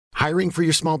Hiring for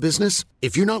your small business?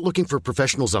 If you're not looking for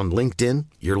professionals on LinkedIn,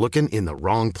 you're looking in the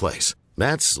wrong place.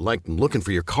 That's like looking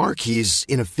for your car keys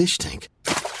in a fish tank.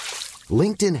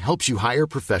 LinkedIn helps you hire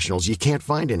professionals you can't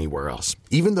find anywhere else,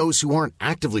 even those who aren't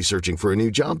actively searching for a new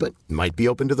job but might be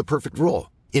open to the perfect role.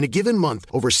 In a given month,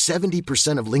 over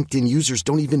 70% of LinkedIn users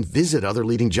don't even visit other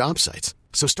leading job sites.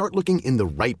 So start looking in the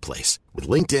right place. With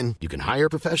LinkedIn, you can hire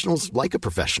professionals like a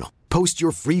professional. Post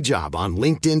your free job on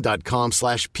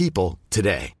linkedin.com/people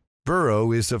today.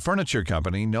 Burrow is a furniture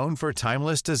company known for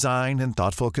timeless design and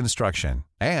thoughtful construction,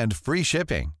 and free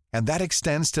shipping, and that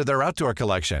extends to their outdoor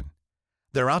collection.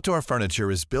 Their outdoor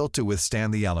furniture is built to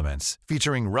withstand the elements,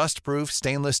 featuring rust-proof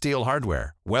stainless steel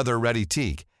hardware, weather-ready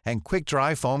teak, and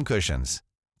quick-dry foam cushions.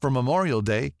 For Memorial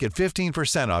Day, get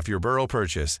 15% off your Burrow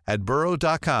purchase at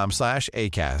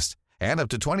burrow.com/ACAST and up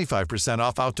to 25%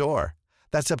 off outdoor.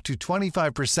 That's up to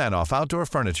 25% off outdoor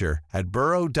furniture at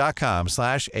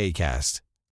burrow.com/ACAST.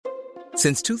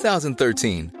 Since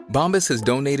 2013, Bombas has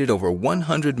donated over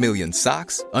 100 million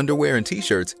socks, underwear, and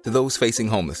T-shirts to those facing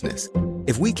homelessness.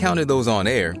 If we counted those on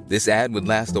air, this ad would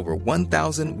last over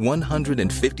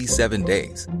 1,157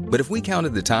 days. But if we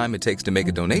counted the time it takes to make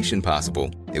a donation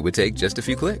possible, it would take just a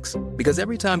few clicks. Because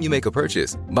every time you make a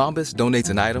purchase, Bombas donates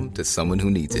an item to someone who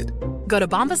needs it. Go to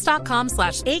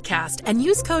bombas.com/ACAST and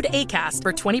use code ACAST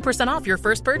for 20% off your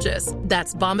first purchase.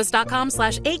 That's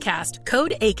bombas.com/ACAST,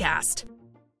 code ACAST.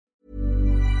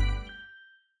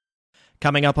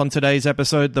 Coming up on today's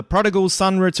episode, The Prodigal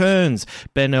Son returns.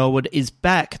 Ben Elwood is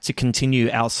back to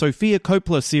continue our Sofia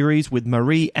Coppola series with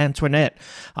Marie Antoinette.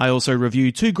 I also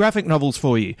review 2 graphic novels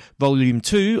for you, Volume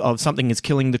 2 of Something is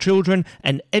Killing the Children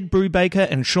and Ed Brubaker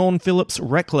and Sean Phillips'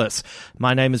 Reckless.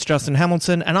 My name is Justin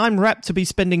Hamilton and I'm rapt to be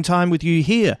spending time with you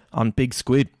here on Big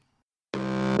Squid.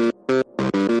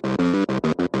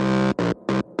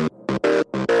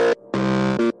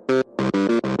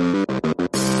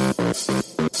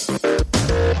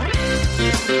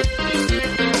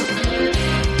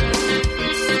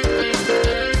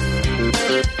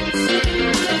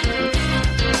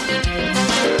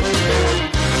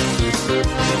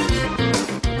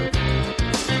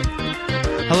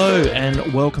 Hello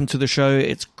and welcome to the show.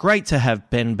 It's great to have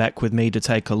Ben back with me to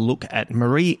take a look at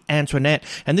Marie Antoinette.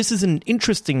 And this is an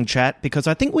interesting chat because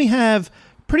I think we have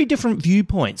pretty different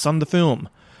viewpoints on the film.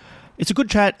 It's a good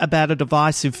chat about a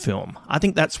divisive film. I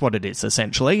think that's what it is,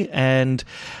 essentially. And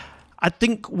I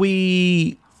think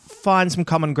we find some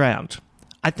common ground.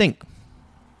 I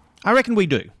reckon we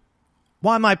do.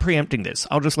 Why am I preempting this?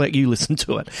 I'll just let you listen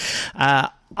to it.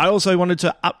 I also wanted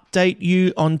to update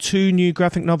you on 2 new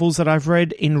graphic novels that I've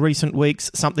read in recent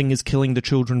weeks. Something is Killing the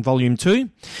Children Volume 2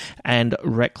 and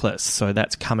Reckless. So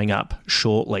that's coming up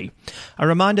shortly. A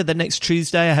reminder that next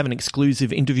Tuesday I have an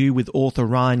exclusive interview with author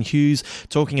Ryan Hughes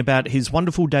talking about his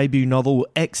wonderful debut novel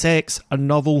XX, a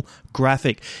novel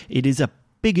graphic. It is a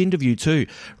big interview too.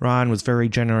 Ryan was very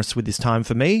generous with his time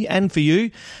for me and for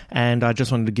you, and I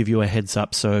just wanted to give you a heads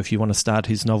up. So if you want to start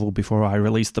his novel before I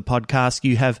release the podcast,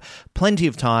 you have plenty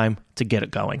of time to get it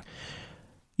going.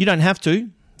 You don't have to.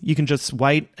 You can just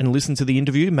wait and listen to the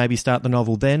interview, maybe start the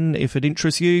novel then if it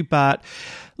interests you. But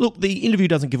look, the interview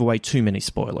doesn't give away too many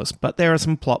spoilers, but there are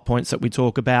some plot points that we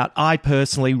talk about. I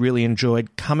personally really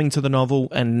enjoyed coming to the novel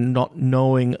and not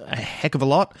knowing a heck of a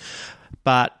lot,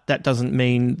 but that doesn't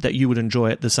mean that you would enjoy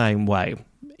it the same way.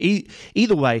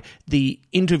 Either way, the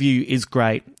interview is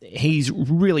great. He's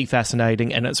really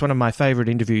fascinating, and it's one of my favourite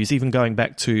interviews, even going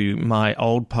back to my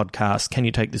old podcast, Can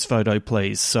You Take This Photo,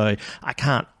 Please? So I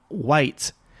can't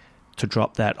wait to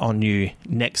drop that on you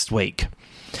next week.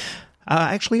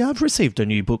 Actually, I've received a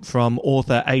new book from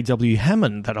author A.W.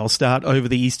 Hammond that I'll start over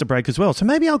the Easter break as well, so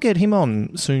maybe I'll get him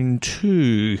on soon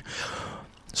too.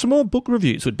 Some more book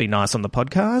reviews would be nice on the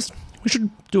podcast. We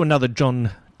should do another John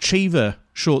Cheever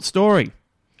short story.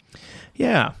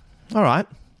 Yeah, all right.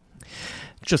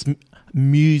 Just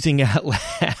musing out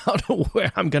loud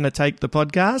where I'm going to take the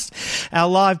podcast. Our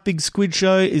live Big Squid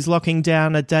show is locking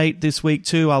down a date this week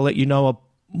too. I'll let you know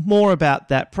more about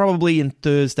that probably in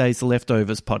Thursday's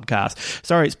Leftovers podcast.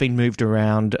 Sorry, it's been moved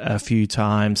around a few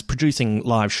times. Producing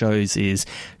live shows is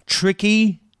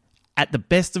tricky at the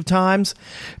best of times,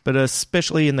 but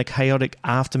especially in the chaotic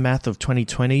aftermath of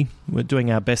 2020. We're doing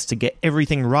our best to get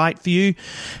everything right for you,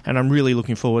 and I'm really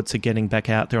looking forward to getting back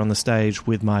out there on the stage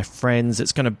with my friends.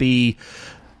 It's going to be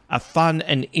a fun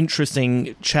and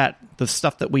interesting chat. The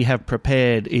stuff that we have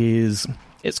prepared it's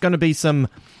going to be some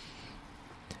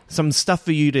stuff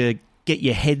for you to get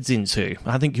your heads into.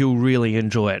 I think you'll really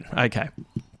enjoy it. Okay,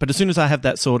 but as soon as I have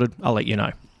that sorted, I'll let you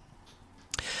know.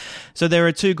 So there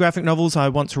are 2 graphic novels I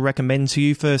want to recommend to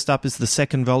you. First up is the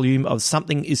second volume of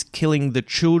Something is Killing the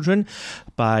Children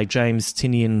by James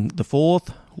Tynion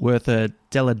IV, Werther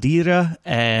Dell'Edera,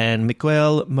 and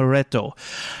Miquel Moretto.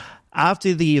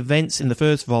 After the events in the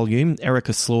first volume,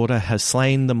 Erica Slaughter has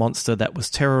slain the monster that was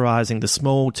terrorizing the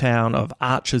small town of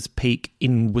Archer's Peak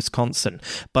in Wisconsin.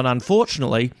 But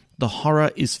unfortunately, the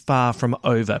horror is far from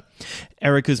over.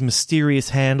 Erica's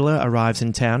mysterious handler arrives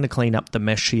in town to clean up the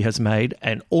mess she has made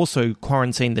and also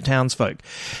quarantine the townsfolk.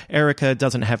 Erica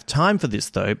doesn't have time for this,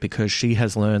 though, because she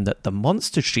has learned that the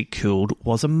monster she killed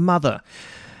was a mother.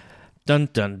 Dun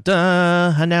dun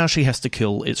dun! And now she has to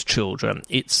kill its children.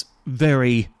 It's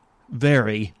very,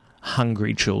 very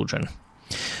hungry children.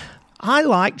 I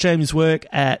like James' work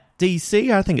at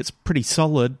DC. I think it's pretty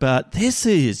solid, but this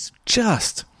is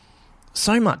just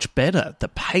so much better. The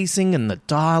pacing and the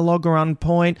dialogue are on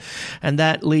point, and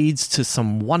that leads to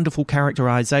some wonderful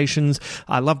characterizations.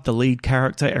 I love the lead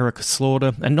character, Erica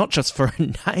Slaughter, and not just for her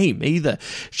name either.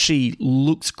 She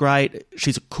looks great.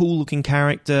 She's a cool-looking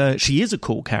character. She is a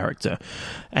cool character,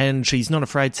 and she's not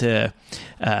afraid to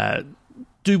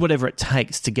do whatever it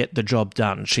takes to get the job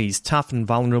done. She's tough and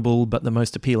vulnerable, but the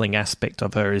most appealing aspect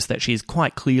of her is that she's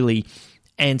quite clearly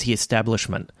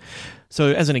anti-establishment.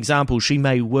 So, as an example, she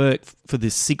may work for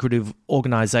this secretive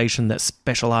organisation that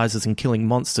specialises in killing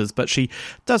monsters, but she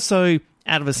does so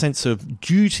out of a sense of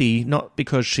duty, not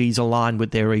because she's aligned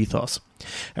with their ethos.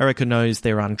 Erica knows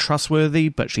they're untrustworthy,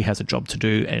 but she has a job to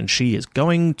do, and she is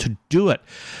going to do it.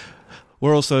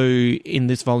 We're also, in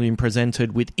this volume,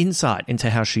 presented with insight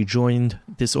into how she joined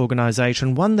this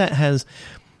organisation, one that has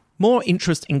more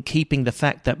interest in keeping the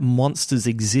fact that monsters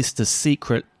exist a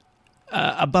secret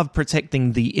above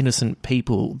protecting the innocent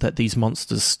people that these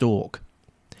monsters stalk.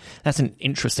 That's an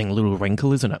interesting little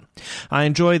wrinkle, isn't it? I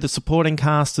enjoy the supporting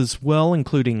cast as well,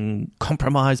 including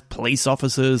compromised police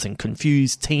officers and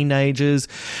confused teenagers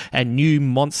and new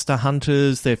monster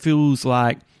hunters. There feels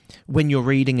like when you're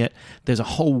reading it, there's a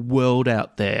whole world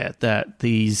out there that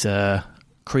these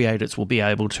creators will be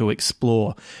able to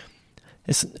explore.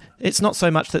 It's not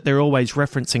so much that they're always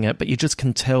referencing it, but you just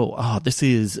can tell, this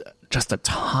is just a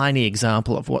tiny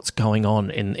example of what's going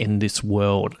on in this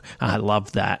world. I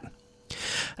love that.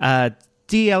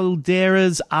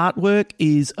 Dell'Edera's artwork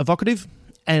is evocative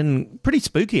and pretty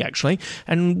spooky, actually.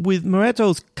 And with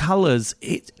Moretto's colours,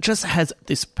 it just has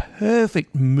this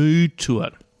perfect mood to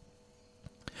it.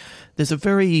 There's a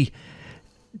very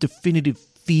definitive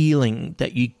feeling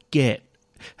that you get.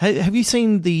 Have you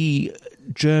seen the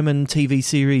German TV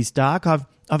series Dark? I've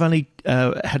only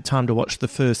had time to watch the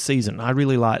first season. I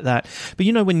really like that. But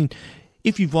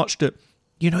if you've watched it,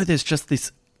 there's just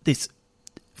this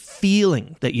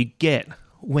feeling that you get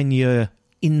when you're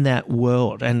in that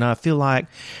world. And I feel like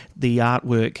the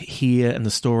artwork here and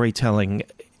the storytelling,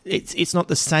 it's not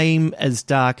the same as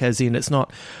Dark, as in it's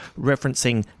not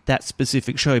referencing that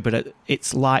specific show, but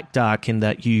it's like Dark in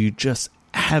that you just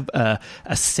have a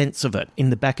sense of it in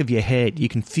the back of your head. You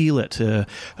can feel it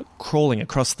crawling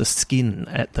across the skin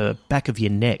at the back of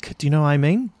your neck. Do you know what I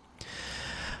mean?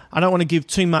 I don't want to give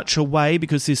too much away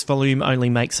because this volume only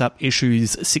makes up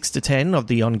issues 6 to 10 of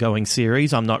the ongoing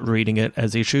series. I'm not reading it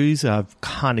as issues. I've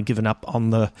kind of given up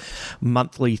on the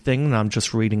monthly thing, and I'm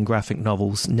just reading graphic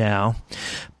novels now.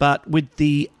 But with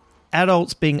the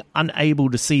adults being unable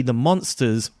to see the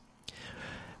monsters,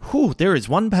 there is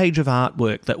one page of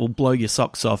artwork that will blow your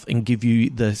socks off and give you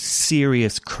the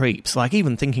serious creeps. Like,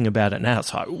 even thinking about it now,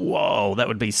 it's like, whoa, that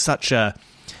would be such a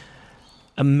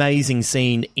amazing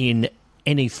scene in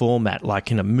any format,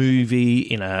 like in a movie,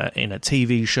 in a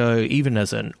TV show, even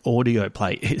as an audio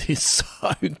play. It is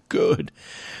so good.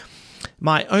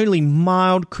 My only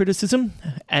mild criticism,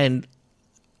 and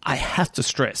I have to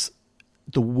stress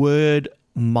the word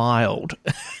mild,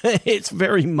 it's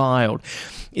very mild,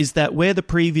 is that where the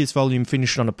previous volume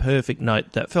finished on a perfect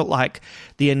note that felt like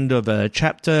the end of a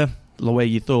chapter, where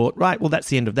you thought, right, well, that's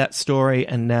the end of that story,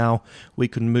 and now we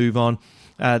can move on.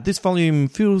 This volume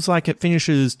feels like it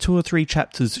finishes 2 or 3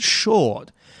 chapters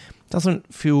short.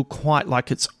 Doesn't feel quite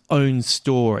like its own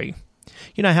story.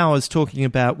 You know how I was talking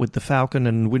about with The Falcon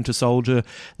and Winter Soldier,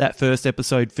 that first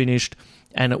episode finished,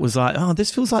 and it was like,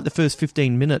 this feels like the first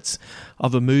 15 minutes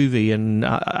of a movie, and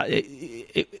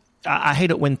I hate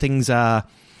it when things are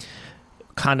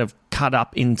kind of cut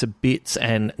up into bits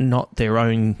and not their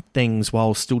own things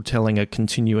while still telling a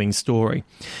continuing story.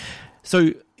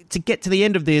 So to get to the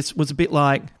end of this was a bit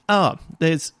like,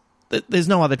 there's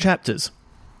no other chapters.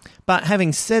 But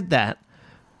having said that,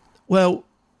 well,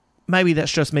 maybe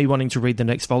that's just me wanting to read the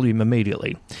next volume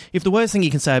immediately. If the worst thing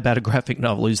you can say about a graphic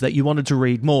novel is that you wanted to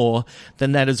read more,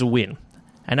 then that is a win.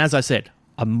 And as I said,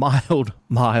 a mild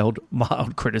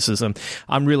criticism.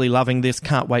 I'm really loving this.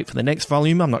 Can't wait for the next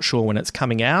volume. I'm not sure when it's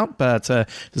coming out, but as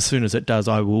soon as it does,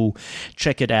 I will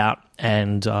check it out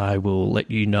and I will let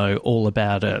you know all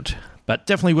about it. But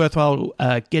definitely worthwhile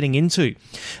getting into.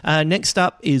 Next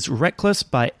up is Reckless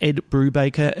by Ed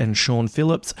Brubaker and Sean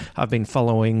Phillips. I've been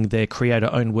following their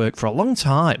creator-owned work for a long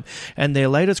time, and their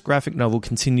latest graphic novel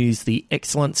continues the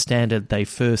excellent standard they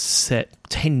first set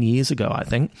 10 years ago, I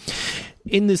think.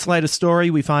 In this latest story,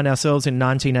 we find ourselves in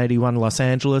 1981 Los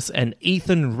Angeles, and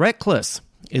Ethan Reckless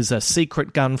is a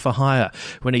secret gun for hire.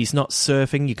 When he's not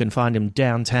surfing, you can find him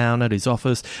downtown at his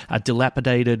office, a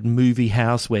dilapidated movie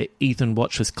house where Ethan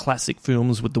watches classic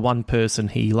films with the one person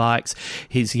he likes,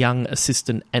 his young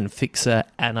assistant and fixer,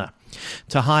 Anna.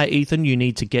 To hire Ethan, you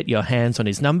need to get your hands on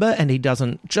his number, and he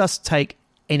doesn't just take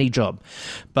any job.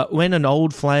 But when an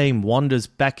old flame wanders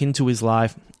back into his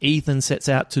life, Ethan sets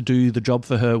out to do the job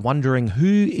for her, wondering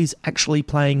who is actually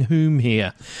playing whom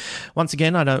here. Once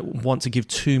again, I don't want to give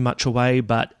too much away,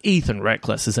 but Ethan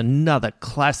Reckless is another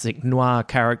classic noir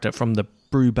character from the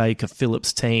Brubaker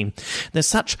Phillips team. They're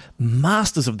such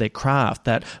masters of their craft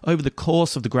that over the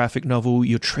course of the graphic novel,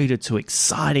 you're treated to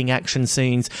exciting action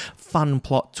scenes, fun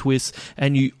plot twists,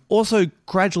 and you also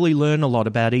gradually learn a lot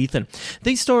about Ethan.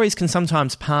 These stories can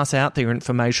sometimes pass out their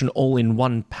information all in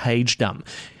one page dump.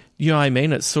 You know what I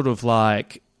mean? It's sort of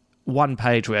like one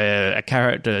page where a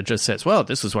character just says, well,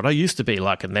 this is what I used to be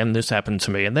like, and then this happened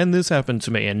to me, and then this happened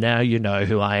to me, and now you know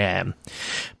who I am.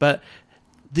 But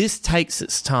this takes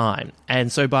its time,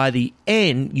 and so by the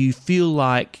end, you feel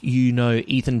like you know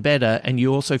Ethan better, and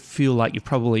you also feel like you've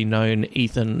probably known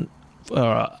Ethan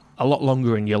for a lot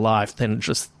longer in your life than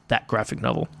just that graphic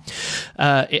novel.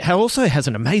 It also has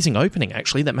an amazing opening,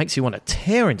 actually, that makes you want to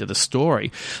tear into the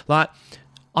story. Like,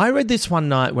 I read this one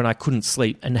night when I couldn't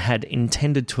sleep and had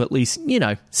intended to at least,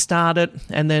 start it.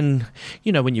 And then,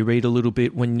 when you read a little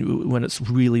bit, when it's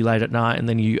really late at night and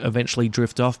then you eventually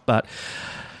drift off. But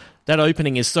that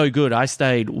opening is so good. I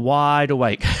stayed wide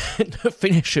awake to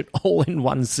finish it all in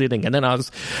one sitting. And then I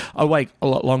was awake a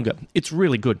lot longer. It's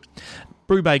really good.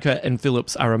 Brubaker and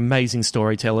Phillips are amazing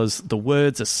storytellers. The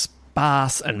words are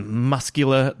sparse and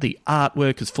muscular. The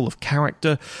artwork is full of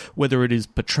character, whether it is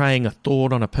portraying a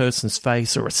thought on a person's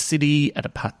face or a city at a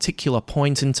particular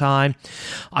point in time.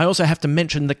 I also have to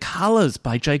mention the colours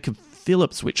by Jacob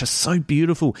Phillips, which are so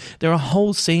beautiful. There are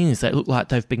whole scenes that look like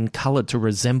they've been coloured to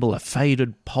resemble a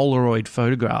faded Polaroid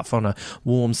photograph on a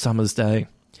warm summer's day.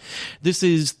 This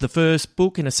is the first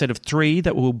book in a set of 3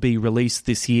 that will be released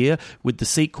this year, with the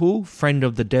sequel, Friend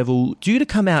of the Devil, due to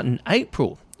come out in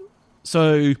April.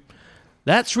 So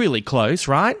that's really close,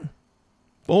 right?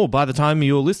 Or by the time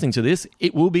you're listening to this,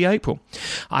 it will be April.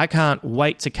 I can't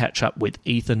wait to catch up with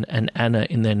Ethan and Anna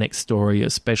in their next story,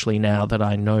 especially now that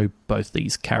I know both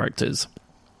these characters.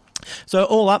 So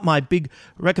all up, my big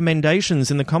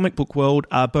recommendations in the comic book world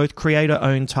are both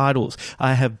creator-owned titles.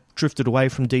 I have drifted away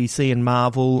from DC and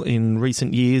Marvel in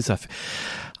recent years. I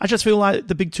just feel like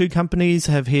the big 2 companies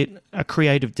have hit a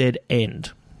creative dead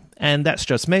end. And that's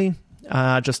just me.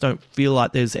 I just don't feel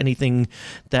like there's anything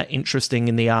that interesting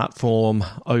in the art form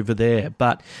over there.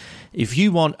 But if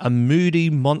you want a moody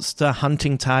monster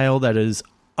hunting tale that is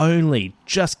only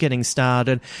just getting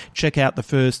started, check out the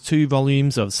first 2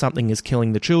 volumes of Something is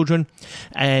Killing the Children.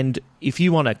 And if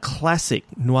you want a classic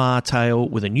noir tale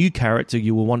with a new character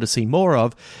you will want to see more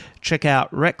of, check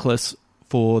out Reckless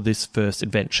for this first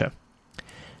adventure.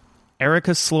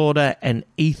 Erica Slaughter and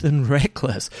Ethan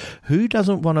Reckless. Who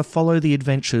doesn't want to follow the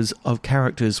adventures of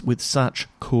characters with such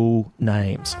cool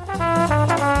names?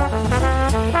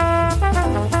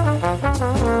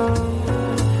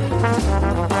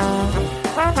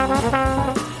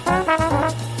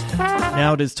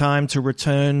 Now it is time to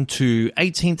return to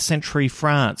 18th century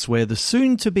France, where the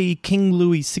soon-to-be King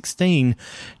Louis XVI,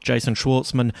 Jason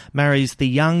Schwartzman, marries the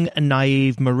young and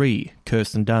naive Marie,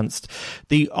 Kirsten Dunst.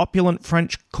 The opulent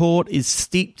French court is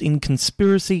steeped in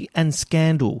conspiracy and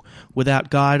scandal. Without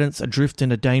guidance, adrift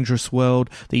in a dangerous world,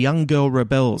 the young girl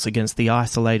rebels against the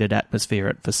isolated atmosphere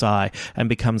at Versailles and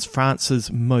becomes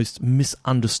France's most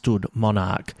misunderstood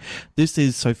monarch. This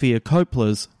is Sofia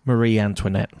Coppola's Marie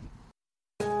Antoinette.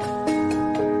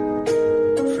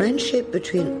 Friendship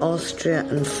between Austria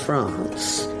and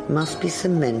France must be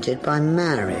cemented by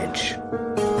marriage.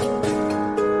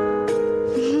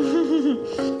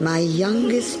 My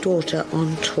youngest daughter,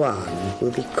 Antoine, will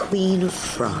be Queen of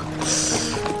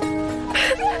France.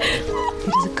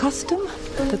 It is a custom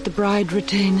that the bride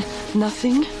retain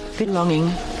nothing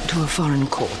belonging to a foreign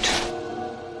court.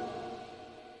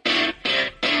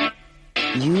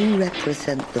 You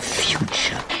represent the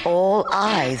future. All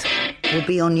eyes will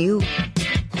be on you.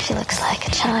 She looks like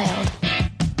a child.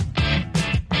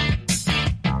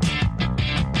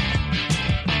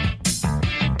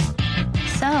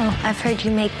 So, I've heard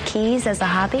you make keys as a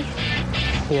hobby?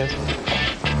 Yes.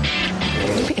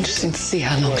 It'll be interesting to see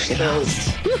how long she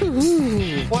lasts.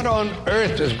 What on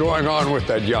earth is going on with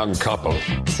that young couple?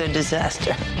 It's a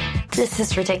disaster. This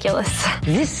is ridiculous.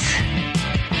 This,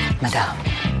 madame,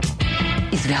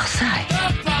 is Versailles.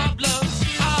 The problems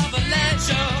of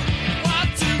leisure.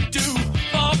 What to do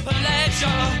for pleasure.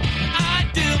 I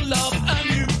do love a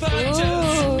new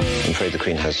purchase. I'm afraid the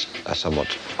Queen has a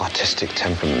somewhat artistic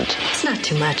temperament. It's not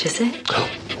too much, is it? Oh,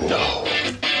 no.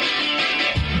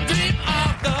 Dream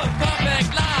of the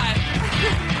perfect life.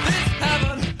 This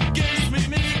heaven gives me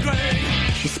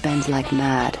migraine. She spends like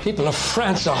mad. People of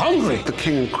France are hungry. The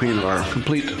King and Queen are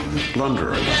complete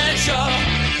blunderers. Pleasure.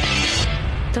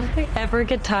 Don't they ever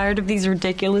get tired of these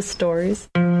ridiculous stories?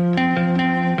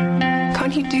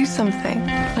 Can't you do something?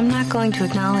 I'm not going to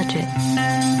acknowledge it.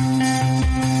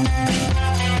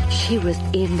 She was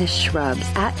in the shrubs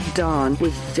at dawn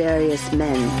with various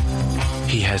men.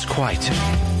 He has quite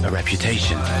a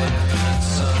reputation.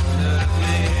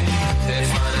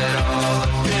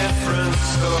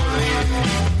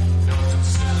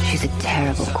 She's a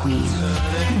terrible queen.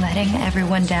 Letting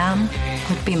everyone down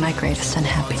would be my greatest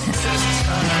unhappiness.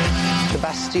 The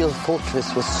Bastille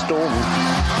fortress was stormed.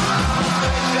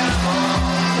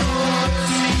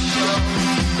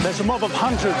 There's a mob of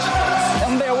hundreds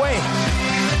on their way.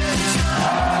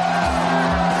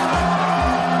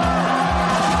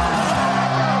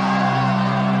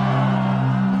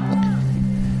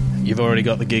 You've already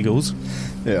got the giggles.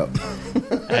 Yeah.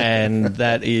 And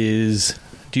that is...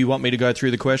 Do you want me to go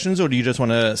through the questions, or do you just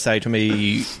want to say to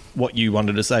me what you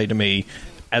wanted to say to me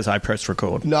as I press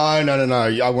record? No.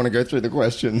 I want to go through the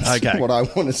questions. Okay. What I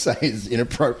want to say is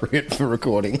inappropriate for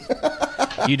recording.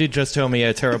 You did just tell me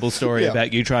a terrible story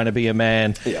about you trying to be a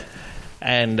man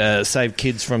and save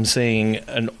kids from seeing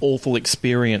an awful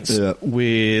experience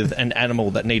with an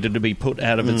animal that needed to be put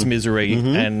out of its misery.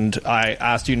 And I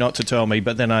asked you not to tell me,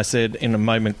 but then I said in a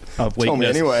moment of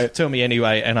weakness, tell me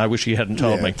anyway, and I wish you hadn't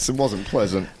told me. It wasn't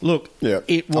pleasant. Look,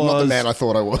 it was... I'm not the man I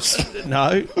thought I was.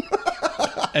 No.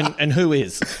 And who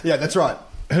is? Yeah, that's right.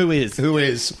 Who is? Who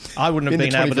is? I wouldn't have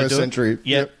been able to do century. it.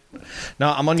 Yep. No,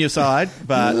 I'm on your side,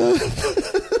 but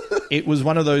it was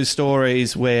one of those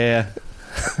stories where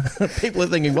people are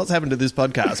thinking, what's happened to this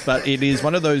podcast? But it is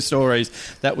one of those stories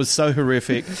that was so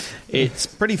horrific, it's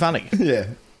pretty funny. Yeah.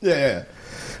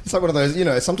 It's like one of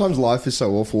those, sometimes life is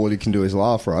so awful, all you can do is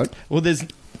laugh, right? Well, there's...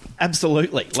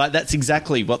 Absolutely. Like, that's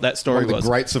exactly what that story was. One of the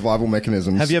great survival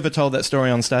mechanisms. Have you ever told that story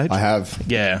on stage? I have.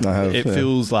 Yeah. I have, it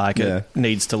feels like it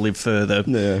needs to live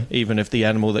further, even if the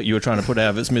animal that you were trying to put out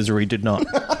of its misery did not.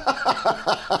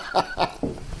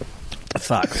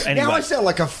 Fuck. Anyway. Now I sound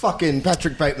like a fucking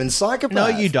Patrick Bateman psychopath. No,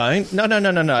 you don't. No.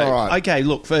 All right. Okay,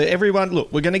 look, for everyone,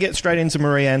 we're going to get straight into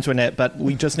Marie Antoinette, but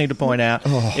we just need to point out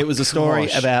it was a story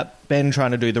about Ben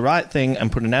trying to do the right thing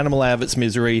and put an animal out of its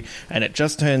misery, and it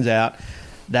just turns out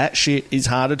that shit is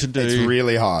harder to do. It's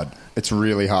really hard.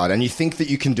 And you think that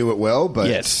you can do it well, but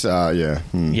yes.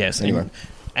 Yes. Anyway.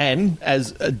 And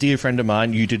as a dear friend of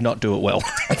mine, you did not do it well.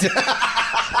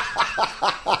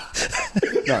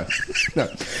 No.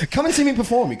 Come and see me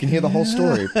perform. You can hear the whole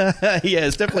story. Yeah,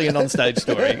 it's definitely an on-stage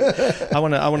story. I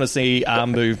want to see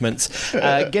arm movements.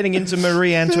 Getting into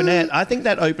Marie Antoinette, I think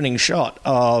that opening shot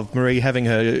of Marie having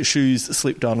her shoes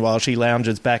slipped on while she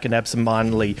lounges back and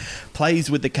absentmindedly plays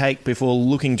with the cake before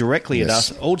looking directly at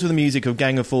us, all to the music of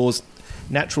Gang of Four's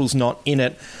Natural's Not In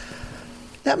It.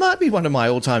 That might be one of my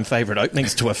all-time favourite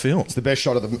openings to a film. It's the best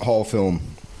shot of the whole film.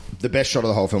 I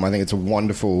think it's a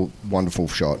wonderful, wonderful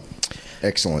shot.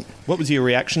 Excellent. What was your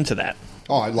reaction to that?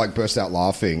 Oh, I burst out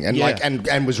laughing and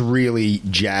and was really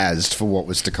jazzed for what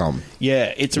was to come.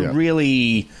 Yeah, it's a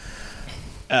really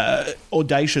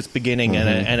audacious beginning,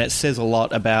 and it says a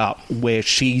lot about where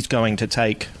she's going to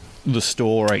take the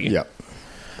story. Yep.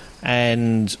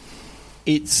 And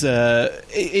it's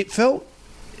it felt.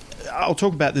 I'll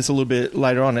talk about this a little bit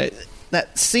later on.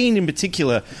 That scene in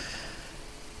particular,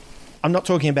 I'm not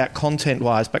talking about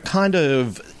content-wise, but kind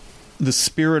of the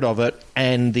spirit of it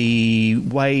and the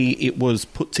way it was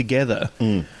put together.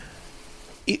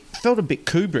 It felt a bit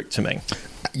Kubrick to me.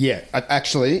 Yeah,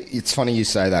 actually, it's funny you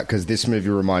say that because this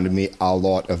movie reminded me a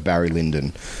lot of Barry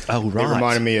Lyndon. Oh, right. It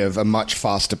reminded me of a much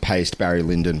faster-paced Barry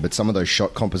Lyndon, but some of those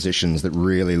shot compositions that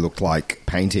really looked like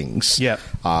paintings. Yeah.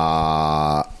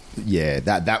 Yeah,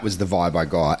 that was the vibe I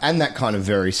got. And that kind of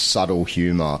very subtle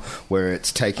humour where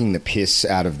it's taking the piss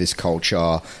out of this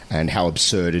culture and how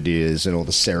absurd it is and all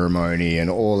the ceremony and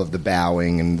all of the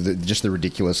bowing and just the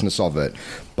ridiculousness of it.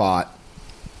 But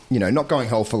not going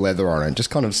hell for leather on it, just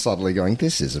kind of subtly going,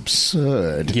 this is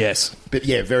absurd. Yes. But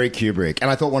yeah, very Kubrick.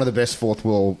 And I thought one of the best fourth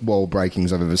wall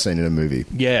breakings I've ever seen in a movie.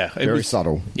 Yeah. Very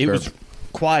subtle. It was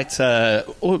quite, it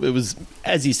was,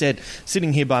 as you said,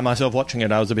 sitting here by myself watching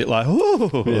it, I was a bit like, ooh.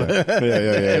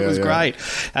 It was great.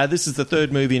 This is the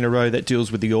third movie in a row that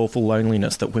deals with the awful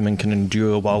loneliness that women can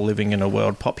endure while living in a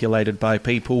world populated by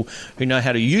people who know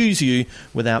how to use you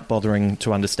without bothering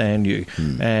to understand you.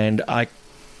 And I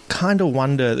kind of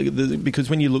wonder, because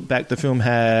when you look back, the film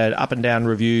had up and down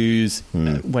reviews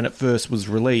when it first was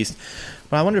released.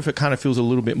 But I wonder if it kind of feels a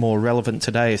little bit more relevant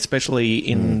today, especially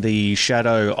in the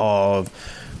shadow of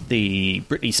the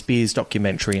Britney Spears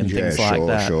documentary and things like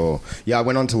that. Sure. Yeah, I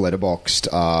went on to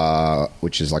Letterboxd,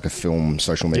 which is like a film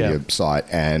social media site,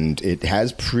 and it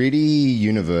has pretty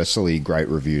universally great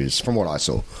reviews from what I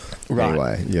saw. Right.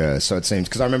 Anyway, yeah, so it seems,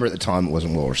 because I remember at the time it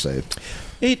wasn't well received.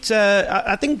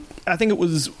 I think it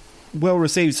was well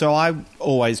received, so I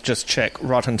always just check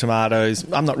Rotten Tomatoes.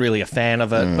 I'm not really a fan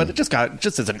of it, but it just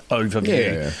as an overview.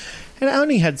 Yeah. And it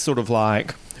only had sort of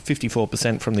like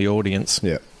 54% from the audience.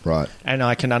 Yeah, right. And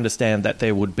I can understand that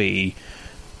there would be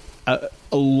a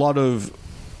lot of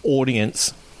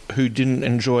audience who didn't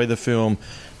enjoy the film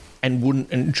and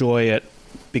wouldn't enjoy it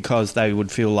because they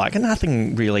would feel like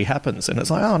nothing really happens. And it's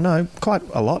like, oh no, quite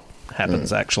a lot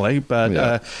happens actually.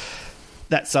 But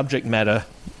that subject matter,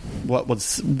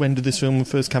 when did this film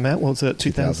first come out? Was it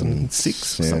 2006?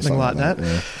 Something like that.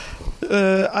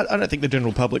 I don't think the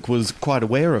general public was quite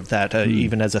aware of that,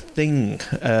 even as a thing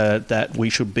that we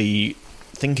should be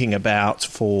thinking about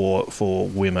for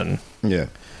women. Yeah.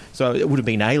 So it would have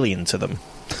been alien to them.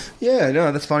 Yeah,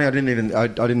 no, that's funny. I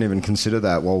didn't even consider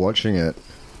that while watching it.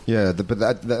 Yeah, but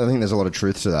I think there's a lot of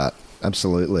truth to that.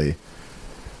 Absolutely.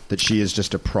 That she is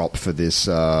just a prop for this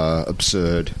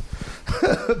absurd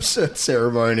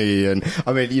ceremony. And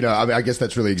I guess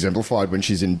that's really exemplified when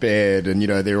she's in bed and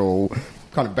they're all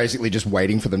kind of basically just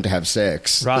waiting for them to have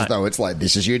sex, as though it's like,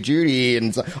 this is your duty.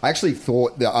 And so I actually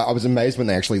thought that I was amazed when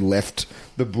they actually left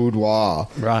the boudoir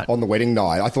on the wedding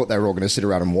night. I thought they were all going to sit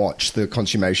around and watch the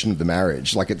consummation of the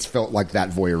marriage. Like, it's felt like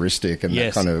that voyeuristic and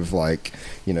that kind of like,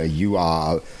 you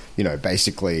are,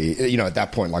 basically, at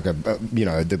that point, like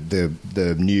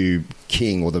the new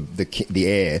king or the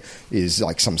heir is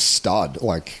like some stud,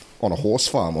 like on a horse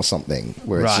farm or something,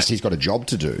 where it's just he's got a job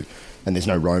to do, and there's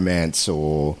no romance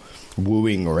or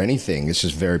wooing or anything. It's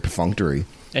just very perfunctory.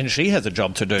 And she has a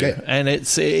job to do, and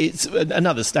it's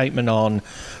another statement on,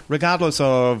 regardless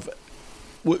of.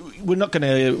 We're not going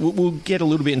to. We'll get a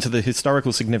little bit into the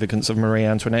historical significance of Marie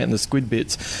Antoinette and the squid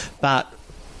bits, but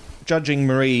judging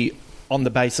Marie on the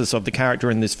basis of the character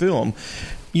in this film,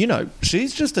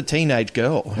 she's just a teenage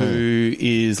girl who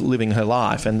is living her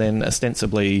life and then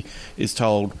ostensibly is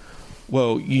told,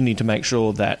 well, you need to make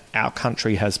sure that our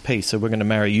country has peace, so we're going to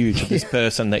marry you to this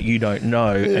person that you don't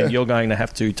know, and you're going to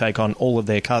have to take on all of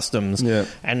their customs. Yeah.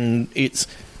 And it's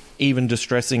even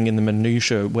distressing in the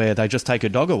minutiae where they just take her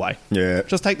dog away. Yeah.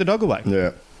 Just take the dog away.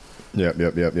 Yeah.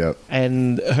 Yep.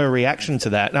 And her reaction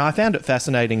to that. Now, I found it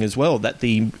fascinating as well that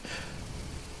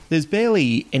there's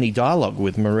barely any dialogue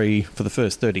with Marie for the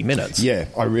first 30 minutes. Yeah,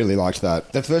 I really liked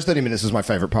that. The first 30 minutes is my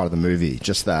favourite part of the movie.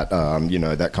 Just that,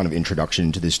 that kind of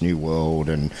introduction to this new world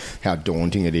and how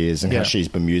daunting it is and how she's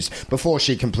bemused before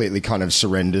she completely kind of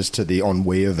surrenders to the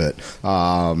ennui of it.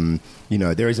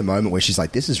 There is a moment where she's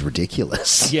like, this is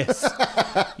ridiculous. Yes.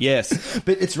 Yes.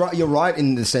 But it's right. You're right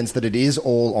in the sense that it is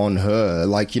all on her.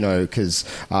 Like, because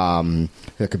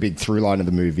like a big through line of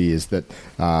the movie is that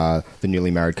the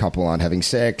newly married couple aren't having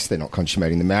sex. They're not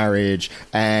consummating the marriage.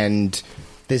 And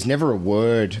there's never a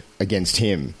word against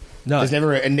him. No. There's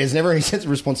never any sense of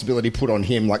responsibility put on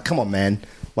him. Like, come on, man.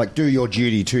 Like, do your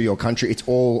duty to your country. It's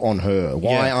all on her.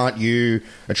 Why aren't you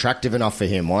attractive enough for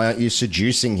him? Why aren't you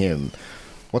seducing him?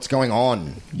 What's going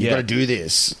on? You've got to do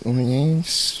this.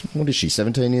 What is she,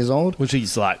 17 years old? Well,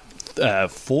 she's like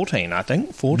 14, I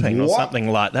think. 14 or something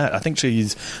like that. I think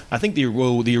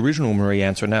the original Marie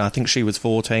Antoinette, I think she was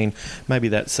 14. Maybe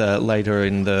that's later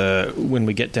when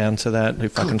we get down to that,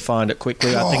 if I can find it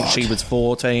quickly. God. I think she was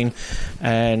 14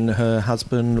 and her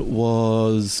husband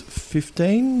was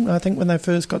 15, I think, when they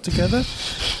first got together.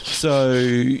 So,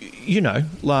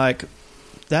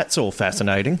 that's all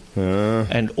fascinating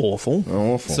and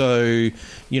awful. So,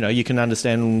 you can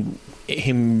understand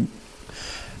him,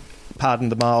 pardon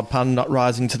the mild pun, not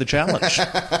rising to the challenge.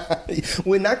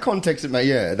 Well, in that context,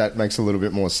 that makes a little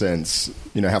bit more sense.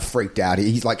 How freaked out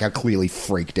he's like, how clearly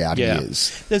freaked out he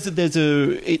is.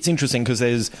 It's interesting because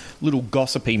there's little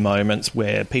gossipy moments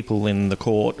where people in the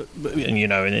court, and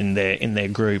in their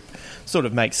group, sort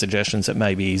of make suggestions that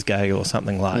maybe he's gay or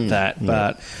something like that.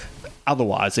 But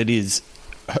otherwise it is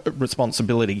her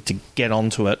responsibility to get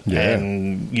onto it. Yeah.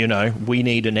 And, you know, we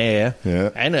need an heir. Yeah.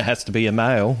 And it has to be a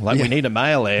male. Like, we need a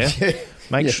male heir.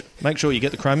 Make sure you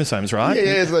get the chromosomes right.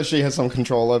 Yeah, so she has some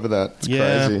control over that. It's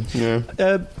crazy.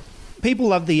 Yeah. People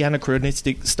love the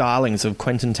anachronistic stylings of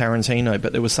Quentin Tarantino,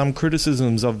 but there were some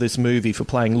criticisms of this movie for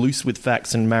playing loose with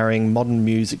facts and marrying modern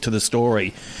music to the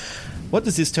story. What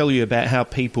does this tell you about how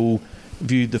people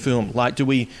viewed the film? Like, do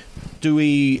we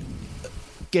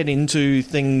get into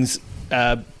things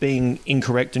being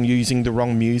incorrect and using the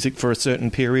wrong music for a certain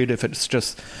period if it's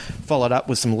just followed up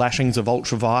with some lashings of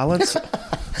ultra-violence?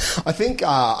 I think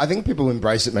people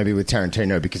embrace it maybe with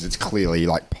Tarantino because it's clearly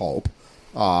like pulp.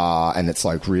 And it's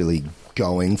like really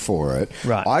going for it.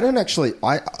 Right. I don't actually.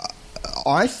 I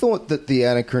thought that the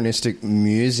anachronistic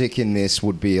music in this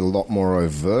would be a lot more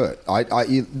overt.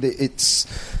 It's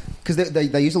because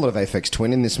they use a lot of Aphex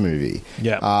Twin in this movie.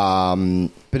 Yeah.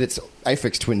 But it's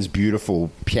Aphex Twin's beautiful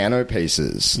piano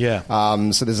pieces. Yeah.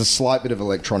 So there's a slight bit of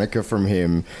electronica from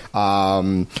him.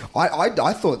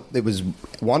 I thought it was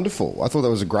wonderful. I thought that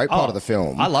was a great part of the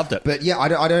film. I loved it. But yeah, I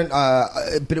don't.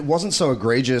 But it wasn't so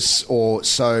egregious or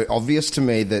so obvious to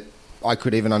me that I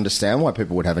could even understand why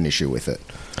people would have an issue with it.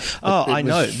 I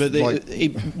know, but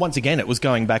once again, it was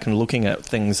going back and looking at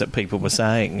things that people were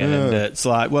saying, and it's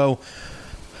like, well,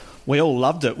 we all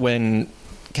loved it when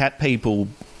Cat People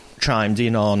chimed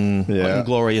in on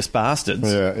Inglourious Bastards.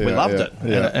 We loved it,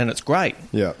 and it's great.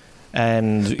 Yeah.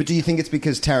 But do you think it's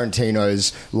because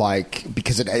Tarantino's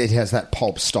because it has that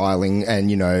pulp styling and,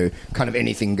 you know, kind of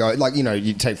anything go, like, you know,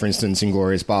 you take for instance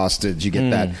Inglourious Bastards, you get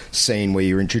that scene where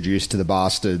you're introduced to the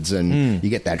bastards and you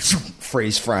get that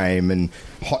freeze frame and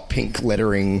hot pink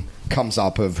lettering comes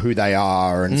up of who they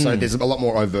are, and so there's a lot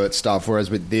more overt stuff, whereas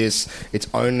with this it's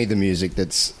only the music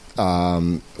that's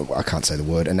I can't say the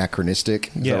word,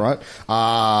 anachronistic. Is that right?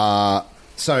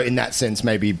 So in that sense,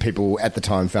 maybe people at the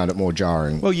time found it more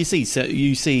jarring. Well, you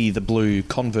see the blue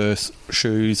Converse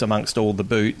shoes amongst all the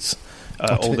boots,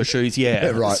 all the shoes. Yeah,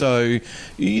 right. So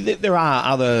there are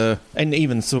other, and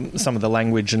even some of the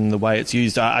language and the way it's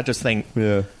used. I just think,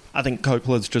 I think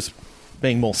Coppola's just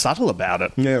being more subtle about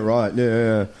it. Yeah, right.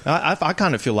 Yeah. I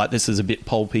kind of feel like this is a bit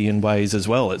pulpy in ways as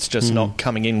well. It's just not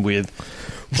coming in with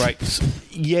breaks.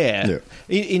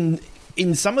 In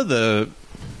some of the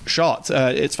shots,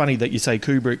 it's funny that you say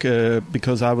Kubrick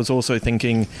because I was also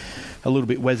thinking a little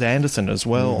bit Wes Anderson as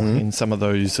well in some of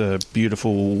those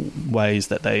beautiful ways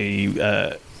that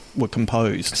they were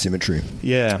composed. Symmetry.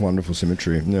 Yeah. Wonderful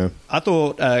symmetry. Yeah. I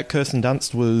thought Kirsten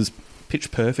Dunst was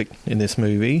pitch perfect in this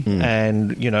movie,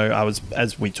 and, you know, I was,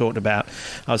 as we talked about,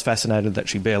 I was fascinated that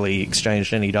she barely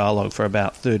exchanged any dialogue for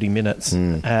about 30 minutes.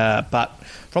 But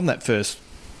from that first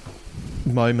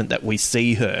moment that we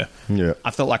see her,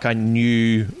 I felt like I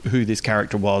knew who this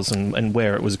character was and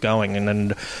where it was going.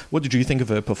 And what did you think of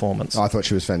her performance? I thought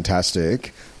she was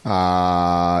fantastic.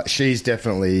 She's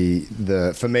definitely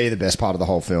for me the best part of the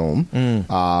whole film.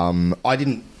 I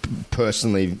didn't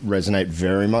personally resonate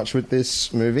very much with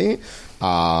this movie,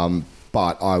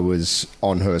 but I was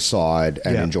on her side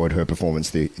and enjoyed her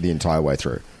performance the entire way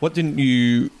through.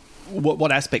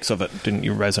 What aspects of it didn't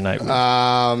you resonate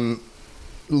with?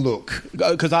 Look,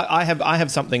 because I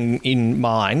have something in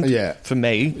mind for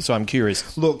me, so I'm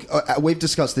curious. Look, we've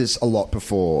discussed this a lot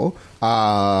before.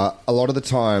 A lot of the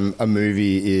time, a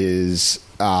movie is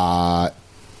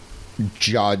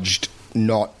judged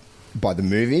not by the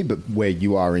movie, but where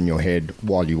you are in your head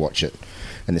while you watch it.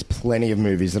 And there's plenty of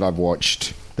movies that I've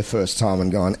watched the first time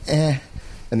and gone, and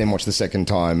then watched the second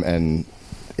time and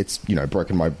it's, you know,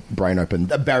 broken my brain open.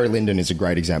 Barry Lyndon is a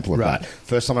great example of that.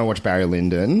 First time I watched Barry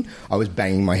Lyndon, I was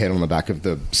banging my head on the back of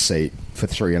the seat for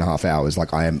 3.5 hours.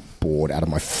 Like, I am bored out of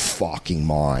my fucking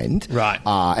mind. Right.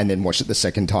 And then watched it the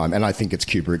second time, and I think it's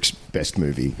Kubrick's best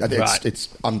movie. It's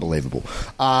unbelievable.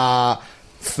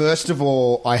 First of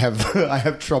all, I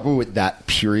have trouble with that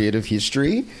period of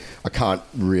history. I can't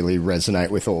really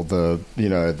resonate with all the, you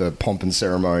know, the pomp and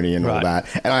ceremony and all that.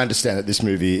 And I understand that this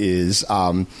movie is,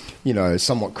 you know,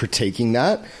 somewhat critiquing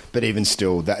that. But even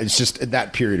still, that it's just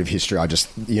that period of history. I just,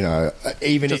 you know,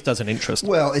 even just doesn't interest.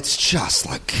 Well, it's just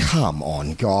like, come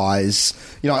on, guys.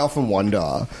 You know, I often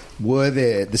wonder, were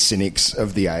there the cynics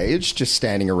of the age just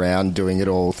standing around doing it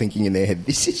all, thinking in their head,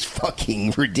 this is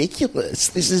fucking ridiculous.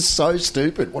 This is so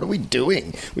stupid. What are we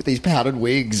doing with these powdered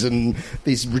wigs and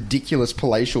these ridiculous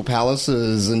palatial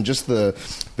palaces and just the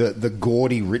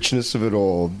gaudy richness of it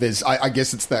all? I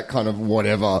guess it's that kind of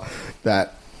whatever,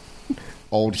 that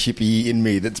old hippie in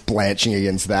me that's blanching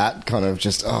against that kind of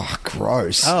just,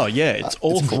 gross. Oh, yeah, it's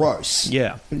awful. It's gross.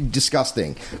 Yeah.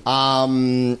 Disgusting.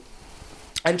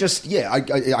 And just, yeah,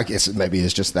 I guess maybe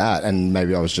it's just that, and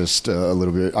maybe I was just a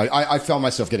little bit... I found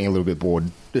myself getting a little bit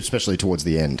bored, especially towards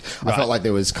the end. Right. I felt like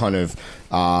there was kind of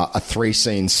a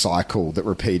 3-scene cycle that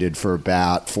repeated for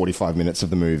about 45 minutes of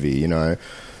the movie, you know.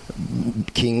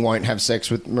 King won't have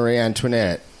sex with Marie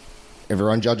Antoinette.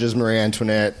 Everyone judges Marie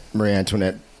Antoinette. Marie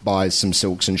Antoinette buys some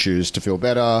silks and shoes to feel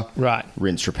better. Right.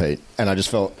 Rinse, repeat. And I just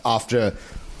felt after,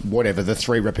 whatever, the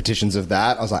 3 repetitions of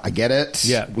that, I was like, I get it.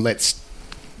 Yeah.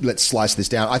 Let's slice this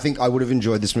down. I think I would have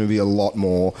enjoyed this movie a lot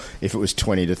more if it was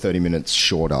 20 to 30 minutes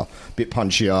shorter, a bit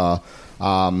punchier.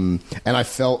 And I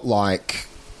felt like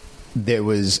there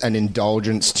was an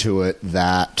indulgence to it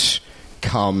that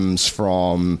comes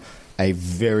from a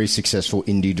very successful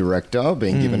indie director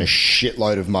being given a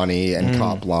shitload of money and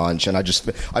carte blanche. And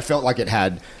I felt like it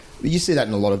had... You see that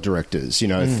in a lot of directors, you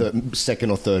know, second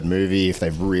or third movie, if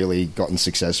they've really gotten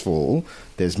successful,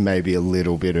 there's maybe a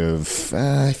little bit of,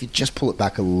 if you just pull it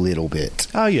back a little bit.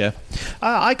 Oh, yeah.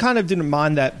 I kind of didn't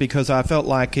mind that because I felt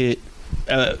like it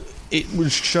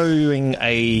was showing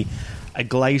a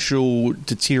glacial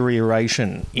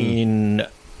deterioration in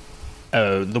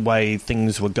the way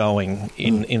things were going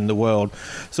in the world.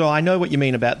 So I know what you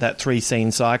mean about that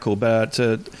 3-scene cycle, but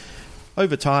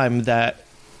over time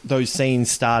those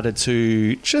scenes started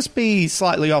to just be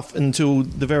slightly off until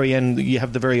the very end. You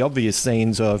have the very obvious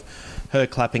scenes of her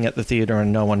clapping at the theatre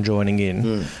and no one joining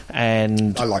in.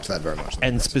 And I liked that very much.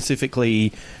 And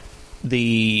specifically,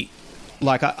 I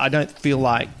don't feel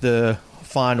like the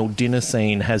final dinner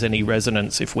scene has any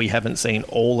resonance if we haven't seen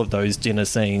all of those dinner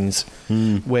scenes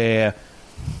where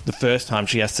the first time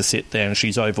she has to sit there and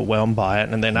she's overwhelmed by it,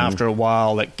 and then after a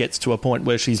while it gets to a point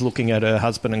where she's looking at her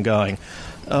husband and going,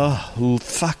 oh,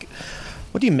 fuck,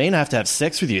 what do you mean I have to have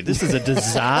sex with you? This is a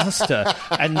disaster.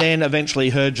 And then eventually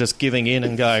her just giving in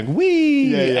and going,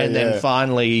 wee, and then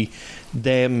finally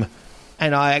them.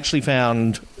 And I actually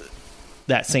found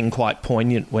that scene quite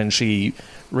poignant when she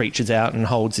reaches out and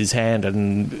holds his hand,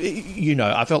 and, you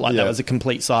know, I felt like that was a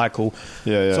complete cycle.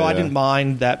 So I didn't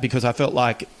mind that because I felt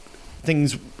like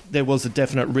there was a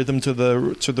definite rhythm to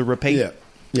the repeat.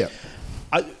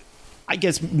 I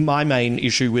guess my main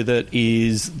issue with it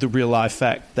is the real life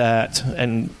fact that,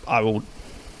 and I will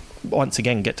once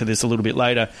again get to this a little bit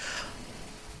later,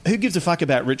 who gives a fuck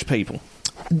about rich people?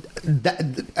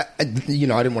 You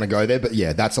know, I didn't want to go there, but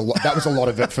yeah, that was a lot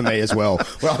of it for me as well.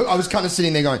 Well, I was kind of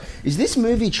sitting there going, is this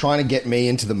movie trying to get me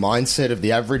into the mindset of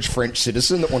the average French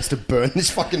citizen that wants to burn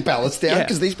this fucking palace down?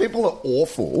 Because these people are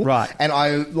awful. Right. And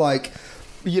I, like,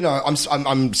 you know,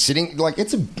 I'm sitting, like,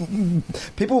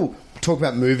 people talk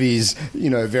about movies, you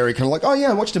know, very kind of like, oh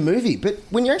yeah, I watched a movie. But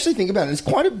when you actually think about it, it's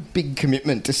quite a big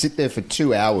commitment to sit there for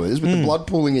 2 hours with the blood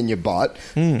pooling in your butt,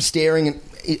 staring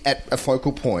at a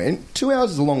focal point. 2 hours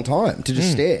is a long time to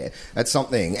just stare at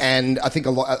something. And I think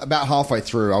about halfway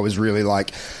through, I was really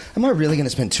like, am I really going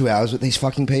to spend 2 hours with these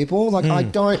fucking people? Like, I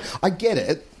get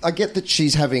it. I get that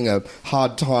she's having a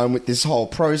hard time with this whole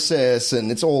process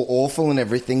and it's all awful and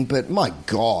everything, but my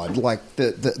God, like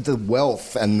the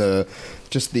wealth and the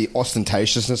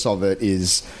ostentatiousness of it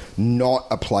is not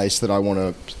a place that I want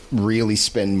to really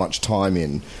spend much time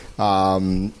in.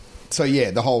 So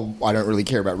yeah, the whole I don't really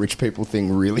care about rich people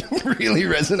thing really, really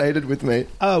resonated with me.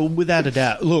 Oh, without a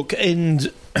doubt. Look,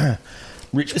 and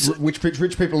rich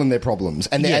people and their problems,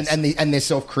 and their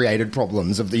self-created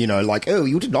problems of the, you know, like, oh,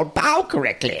 you did not bow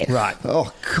correctly, right?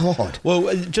 Oh God.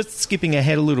 Well, just skipping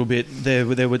ahead a little bit, there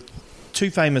were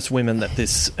two famous women that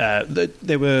this.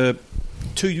 There were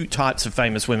two types of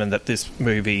famous women that this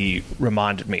movie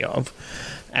reminded me of.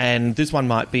 And this one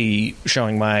might be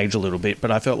showing my age a little bit,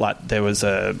 but I felt like there was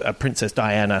a Princess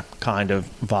Diana kind of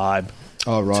vibe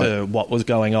to what was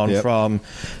going on from...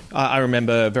 I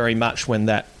remember very much when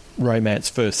that romance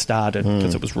first started,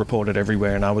 because it was reported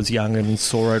everywhere, and I was young and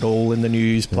saw it all in the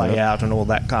news play out and all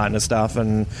that kind of stuff.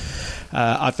 And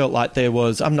I felt like there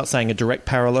was... I'm not saying a direct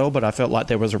parallel, but I felt like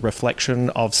there was a reflection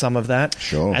of some of that.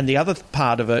 Sure. And the other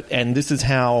part of it, and this is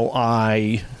how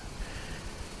I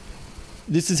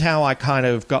kind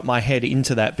of got my head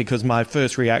into that, because my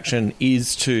first reaction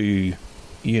is to,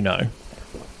 you know,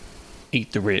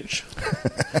 eat the rich.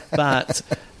 But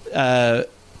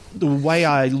the way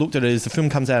I looked at it is the film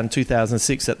comes out in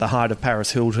 2006 at the height of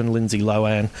Paris Hilton, Lindsay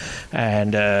Lohan,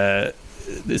 and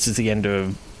this is the end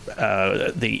of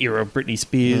the era of Britney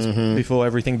Spears before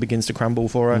everything begins to crumble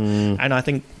for her. And I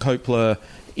think Coppola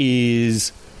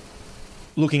is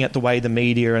looking at the way the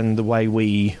media and the way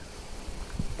we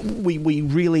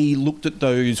really looked at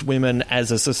those women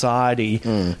as a society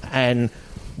and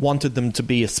wanted them to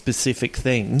be a specific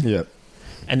thing.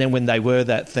 And then when they were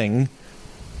that thing,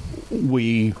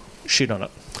 we shit on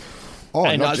it.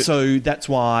 So that's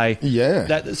why...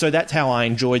 Yeah. So that's how I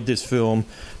enjoyed this film.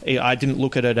 I didn't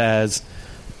look at it as...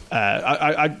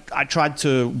 I tried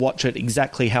to watch it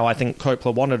exactly how I think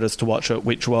Coppola wanted us to watch it,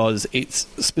 which was it's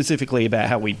specifically about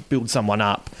how we build someone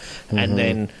up and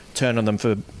then turn on them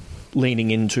for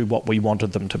leaning into what we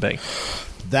wanted them to be.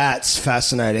 That's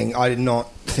fascinating. I did not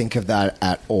think of that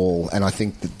at all, and I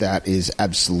think that is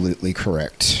absolutely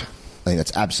correct. I think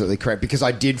that's absolutely correct, because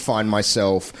I did find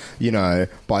myself,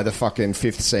 by the fucking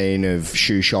fifth scene of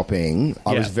shoe shopping,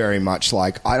 I was very much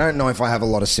like, I don't know if I have a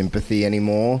lot of sympathy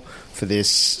anymore for this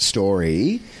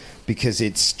story, because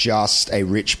it's just a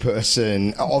rich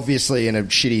person, obviously in a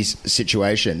shitty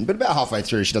situation, but about halfway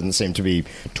through she doesn't seem to be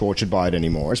tortured by it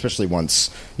anymore, especially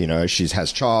once, she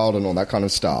has child and all that kind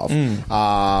of stuff.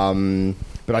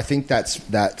 But I think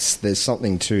there's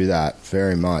something to that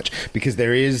very much, because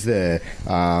there is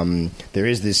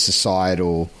this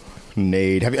societal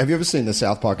need. Have you ever seen the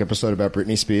South Park episode about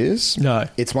Britney Spears? No.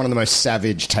 It's one of the most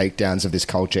savage takedowns of this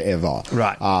culture ever.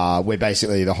 Right. Where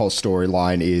basically the whole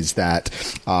storyline is that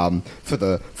for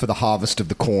the harvest of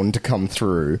the corn to come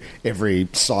through, every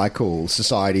cycle,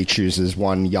 society chooses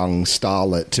one young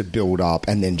starlet to build up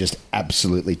and then just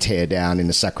absolutely tear down in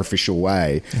a sacrificial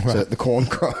way so that the corn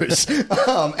grows.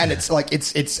 And it's like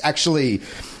it's actually...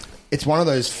 It's one of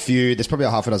those few... There's probably a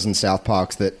half a dozen South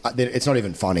Parks that... It's not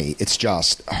even funny. It's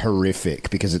just horrific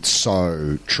because it's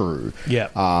so true. Yeah.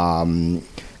 And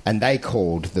they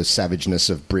called the savageness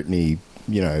of Britney,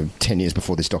 10 years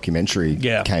before this documentary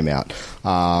came out.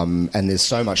 And there's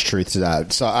so much truth to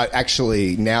that. So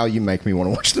now you make me want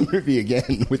to watch the movie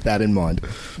again with that in mind.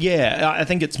 Yeah, I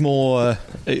think it's more...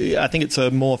 I think it's a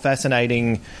more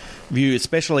fascinating... view,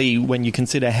 especially when you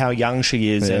consider how young she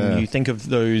is and you think of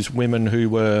those women who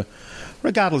were,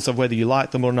 regardless of whether you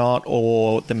like them or not,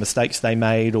 or the mistakes they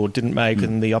made or didn't make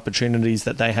and the opportunities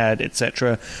that they had,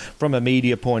 etc. From a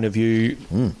media point of view,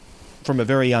 from a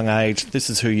very young age, this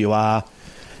is who you are,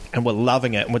 and we're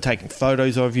loving it, and we're taking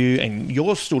photos of you, and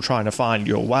you're still trying to find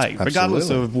your way. Absolutely. Regardless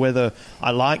of whether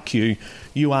I like you,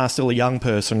 you are still a young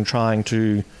person trying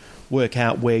to work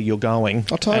out where you're going.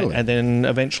 Oh, totally. And then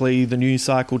eventually the news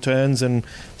cycle turns and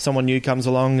someone new comes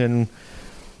along and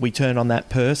we turn on that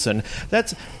person.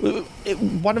 That's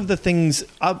one of the things...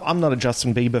 I'm not a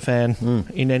Justin Bieber fan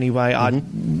in any way.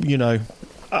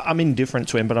 I'm indifferent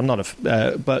to him, but I'm not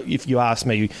but if you ask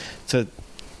me to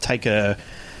take a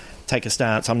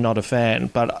stance, I'm not a fan.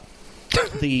 But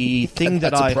the thing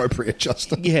that's appropriate,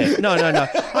 Justin. Yeah, no.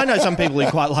 I know some people who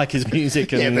quite like his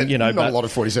music, and but not a lot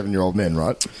of 47-year-old men,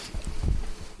 right?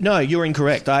 No, you're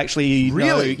incorrect. I actually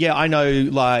really, I know.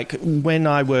 Like when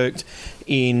I worked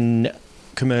in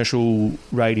commercial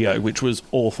radio, which was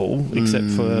awful,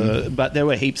 but there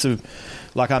were heaps of.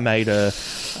 Like I made a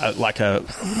flippant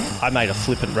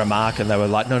remark, and they were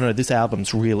like, "No, this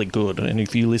album's really good, and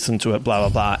if you listen to it, blah blah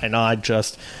blah." And I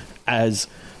just, as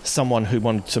someone who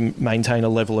wanted to maintain a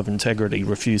level of integrity,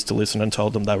 refused to listen and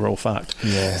told them they were all fucked.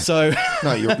 Yeah. So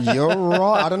no, you're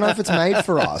right. I don't know if it's made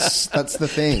for us. That's the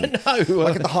thing. No.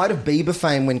 Like at the height of Bieber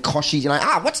fame, when Koshy,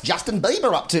 what's Justin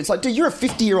Bieber up to? It's like, dude, you're a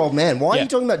 50-year-old man. Why are you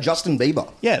talking about Justin Bieber?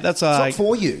 Yeah, that's it's not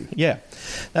for you. Yeah,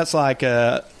 that's like.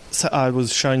 So I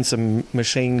was showing some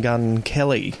Machine Gun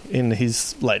Kelly in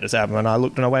his latest album, and I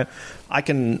looked and I went,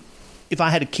 if I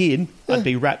had a kid, I'd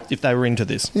be rapt if they were into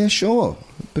this. Yeah, sure.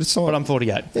 But it's not. But I'm 48.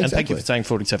 Yeah, exactly. And thank you for saying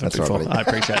 47 That's before. Right, I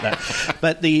appreciate that.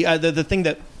 But the thing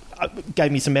that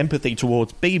gave me some empathy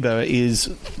towards Bieber is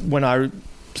when I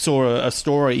saw a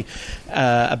story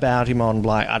about him on,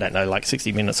 like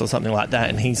 60 Minutes or something like that,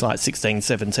 and he's like 16,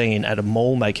 17 at a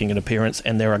mall making an appearance,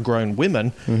 and there are grown women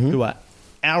who are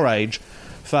our age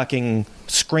fucking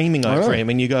screaming over him,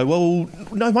 and you go, well,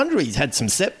 no wonder he's had some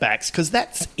setbacks, because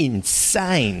that's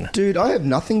insane. Dude, I have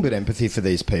nothing but empathy for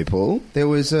these people. There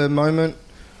was a moment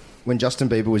when Justin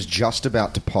Bieber was just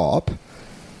about to pop,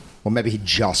 or maybe he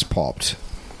just popped.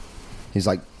 He's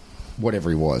like, whatever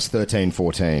he was, 13,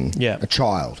 14. Yeah. A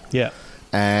child. Yeah.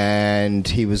 And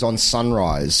he was on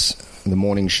Sunrise, the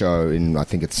morning show in, I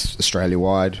think it's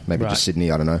Australia-wide, maybe just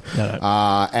Sydney, I don't know. No.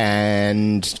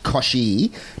 And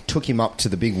Koshy took him up to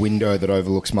the big window that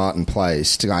overlooks Martin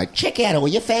Place to go, check out all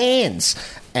your fans.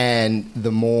 And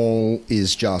the mall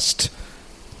is just,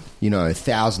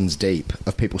 thousands deep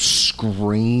of people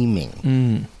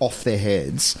screaming off their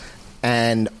heads.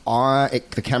 And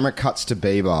the camera cuts to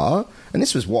Bieber, and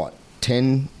this was what,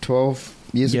 10, 12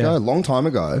 years ago, a long time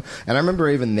ago. And I remember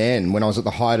even then, when I was at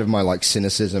the height of my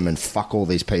cynicism and fuck all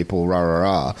these people, rah rah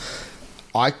rah,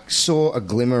 I saw a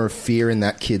glimmer of fear in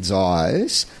that kid's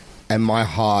eyes, and my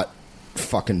heart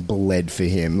fucking bled for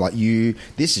him.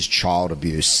 This is child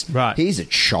abuse. Right. He's a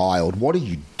child. What are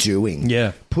you doing?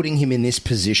 Yeah. Putting him in this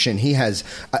position. He has...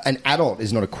 an adult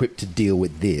is not equipped to deal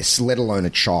with this, let alone a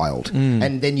child.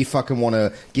 And then you fucking want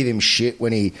to give him shit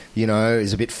when he, you know,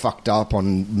 is a bit fucked up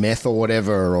on meth or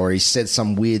whatever, or he said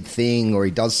some weird thing, or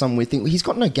he does some weird thing. He's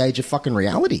got no gauge of fucking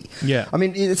reality. Yeah. I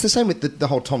mean, it's the same with the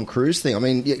whole Tom Cruise thing. I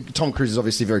mean, Tom Cruise is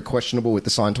obviously very questionable with the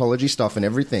Scientology stuff and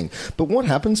everything. But what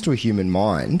happens to a human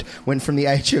mind when from the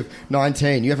age of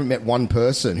 19 you haven't met one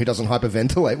person who doesn't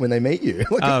hyperventilate when they meet you?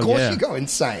 Like, of course you go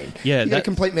insane. Yeah, you get a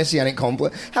complete messianic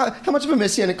complex. How much of a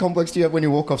messianic complex do you have when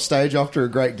you walk off stage after a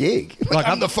great gig? Like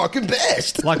I'm the fucking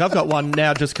best. Like, I've got one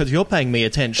now just because you're paying me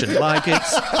attention. Like,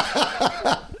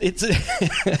 it's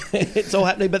it's all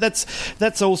happening. But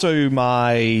that's also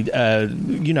my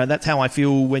you know, that's how I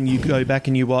feel when you go back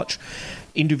and you watch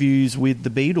interviews with the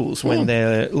Beatles when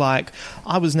they're like,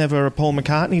 I was never a Paul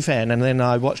McCartney fan, and then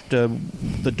I watched the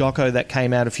doco that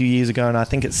came out a few years ago, and I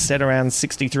think it's set around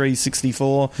 63,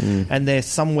 64, and they're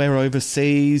somewhere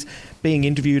overseas being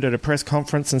interviewed at a press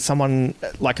conference, and someone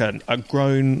like a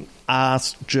grown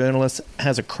ass journalist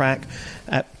has a crack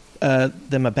at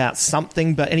them about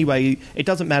something. But anyway, it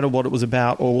doesn't matter what it was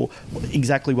about or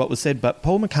exactly what was said, but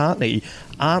Paul McCartney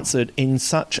answered in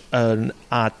such an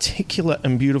articulate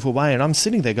and beautiful way, and I'm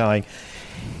sitting there going,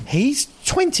 he's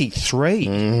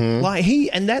 23. Like,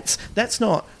 and that's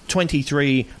not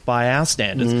 23 by our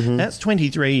standards. That's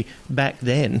 23 back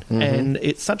then. And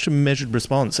it's such a measured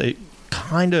response. It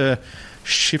kind of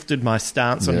shifted my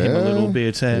stance on him a little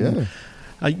bit. And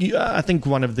I think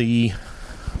one of the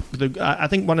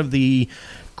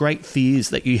great fears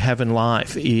that you have in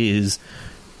life is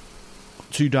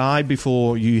to die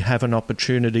before you have an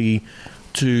opportunity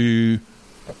to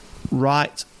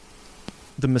right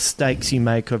the mistakes you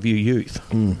make of your youth.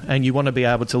 And you want to be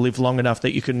able to live long enough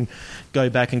that you can go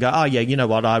back and go, oh yeah, you know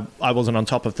what, I wasn't on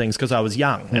top of things because I was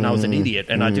young and I was an idiot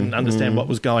and I didn't understand what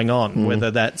was going on, whether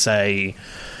that's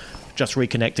just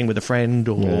reconnecting with a friend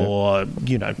or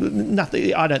you know,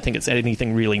 nothing. I don't think it's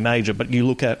anything really major, but you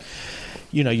look at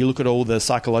all the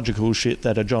psychological shit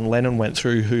that a John Lennon went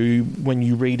through, who, when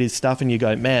you read his stuff and you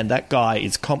go, man, that guy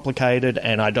is complicated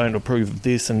and I don't approve of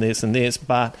this and this and this,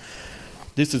 but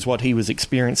this is what he was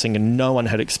experiencing and no one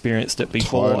had experienced it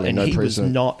before, and he was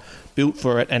not built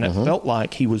for it, and it felt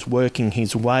like he was working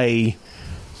his way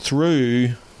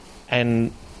through,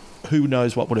 and who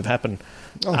knows what would have happened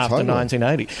after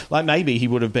 1980. Like, maybe he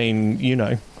would have been, you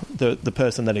know, the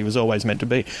person that he was always meant to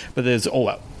be. But there's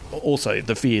also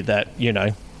the fear that, you know,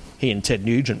 he and Ted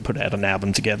Nugent put out an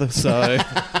album together. So,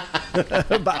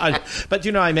 but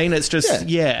you know what I mean? It's just, I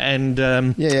mean,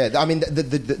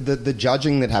 the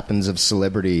judging that happens of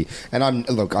celebrity, and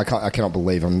I cannot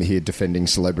believe I'm here defending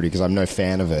celebrity because I'm no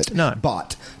fan of it. No.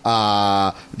 But,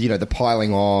 you know, the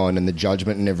piling on and the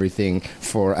judgment and everything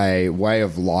for a way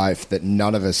of life that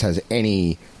none of us has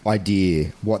any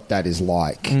idea what that is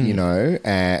like, you know,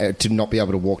 to not be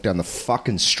able to walk down the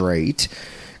fucking street.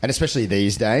 And especially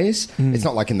these days, it's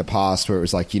not like in the past where it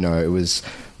was like, you know, it was,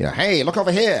 you know, hey, look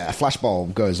over here, a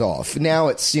flashbulb goes off. Now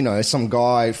it's, you know, some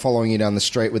guy following you down the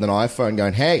street with an iPhone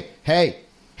going, hey,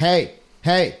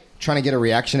 trying to get a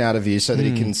reaction out of you so that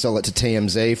he can sell it to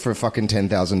TMZ for fucking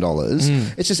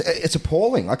 $10,000. It's just, it's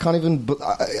appalling. I can't even,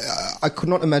 I could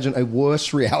not imagine a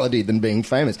worse reality than being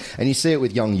famous. And you see it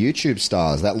with young YouTube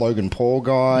stars, that Logan Paul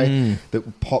guy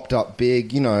that popped up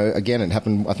big, you know, again, it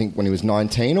happened, I think, when he was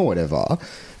 19 or whatever.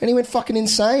 And he went fucking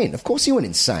insane. Of course he went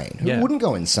insane. Who wouldn't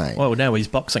go insane? Well, now he's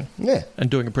boxing. Yeah. And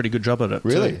doing a pretty good job at it.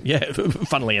 Really? So, yeah,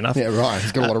 funnily enough. Yeah, right.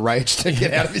 He's got a lot of rage to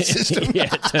get out of his system. Yeah,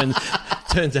 it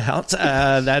turns out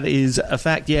that is a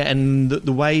fact. Yeah, and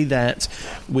the way that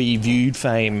we viewed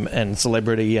fame and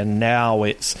celebrity, and now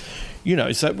it's, you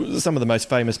know, so some of the most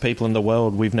famous people in the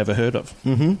world we've never heard of.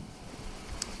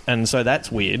 And so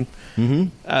that's weird.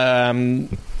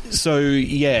 So,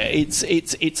 yeah,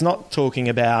 it's not talking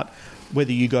about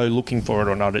whether you go looking for it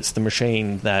or not. It's the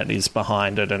machine that is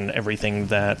behind it and everything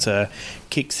that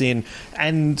kicks in.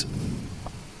 And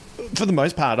for the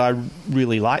most part, I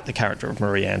really like the character of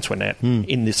Marie Antoinette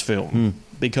in this film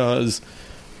because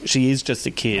she is just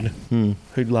a kid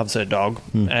who loves her dog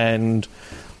and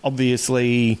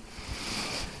obviously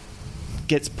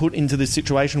gets put into this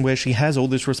situation where she has all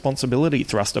this responsibility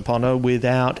thrust upon her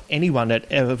without anyone at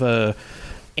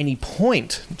any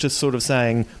point just sort of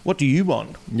saying, what do you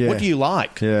want? What do you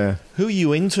like? Who are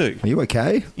you into? Are you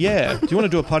okay? Yeah. Do you want to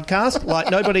do a podcast? Like,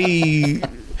 nobody...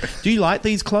 Do you like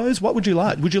these clothes? What would you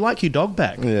like? Would you like your dog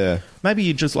back? Yeah. Maybe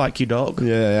you just like your dog.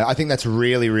 Yeah, I think that's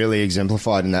really, really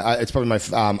exemplified in that. It's probably my,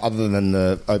 other than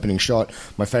the opening shot,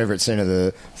 my favourite scene of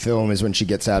the film is when she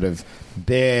gets out of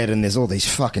bed and there's all these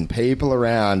fucking people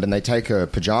around and they take her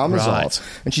pyjamas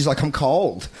off and she's like, I'm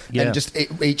cold. Yeah. And just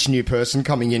each new person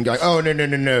coming in going, oh,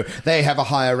 no, they have a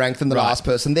higher rank than the last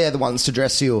person. They're the ones to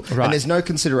dress you. Right. And there's no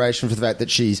consideration for the fact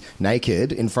that she's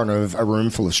naked in front of a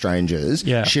room full of strangers,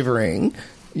 shivering.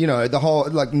 You know, the whole,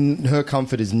 like, her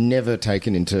comfort is never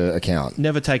taken into account.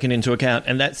 Never taken into account.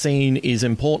 And that scene is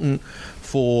important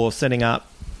for setting up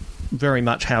very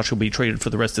much how she'll be treated for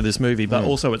the rest of this movie. But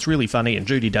also it's really funny, and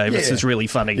Judi Davis is really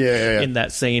funny in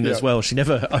that scene as well. She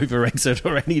never overacts it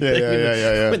or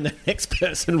anything. When the next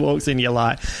person walks in, you're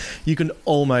like, you can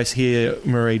almost hear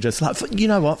Marie just like, you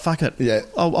know what, fuck it. Yeah.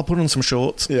 I'll put on some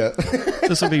shorts. Yeah.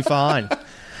 This will be fine.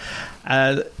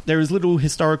 There is little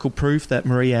historical proof that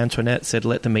Marie Antoinette said,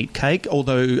 let them eat cake,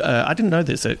 although I didn't know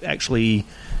this. It actually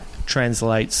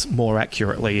translates more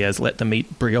accurately as let them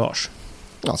eat brioche.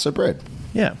 Oh, so bread.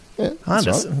 Yeah. I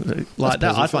understand. Like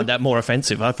that, I find that more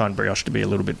offensive. I find brioche to be a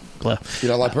little bit blah. You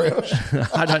don't like brioche?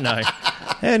 I don't know.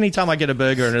 Anytime I get a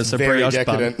burger and it's a Very brioche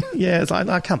decadent. bun. Yeah, it's like,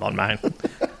 oh, come on, mate.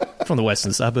 From the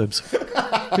western suburbs.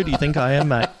 Who do you think I am,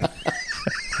 mate?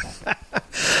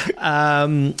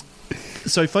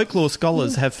 So folklore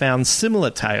scholars have found similar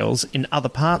tales in other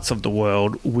parts of the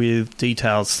world with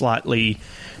details slightly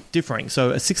differing.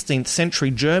 So a 16th century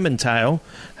German tale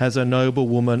has a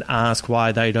noblewoman ask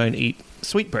why they don't eat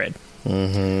sweetbread.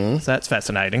 Mm-hmm. So that's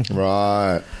fascinating.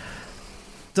 Right.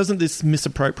 Doesn't this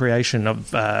misappropriation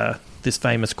of this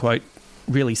famous quote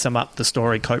really sum up the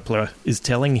story Coppola is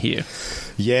telling here?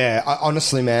 Yeah,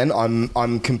 honestly, man,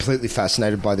 I'm completely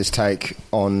fascinated by this take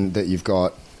on that you've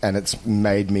got. And it's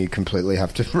made me completely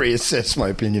have to reassess my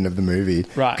opinion of the movie.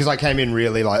 Right. Because I came in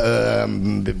really like,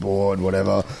 I'm a bit bored,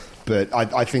 whatever. But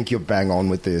I think you're bang on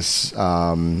with this,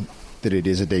 that it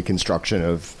is a deconstruction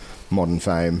of modern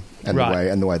fame and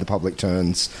the way the public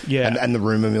turns. Yeah. And the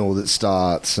rumour mill that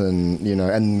starts and, you know,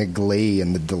 and the glee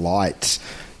and the delight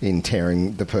in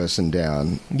tearing the person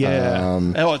down.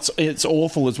 Yeah. It's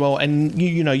awful as well. And,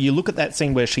 you know, you look at that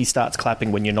scene where she starts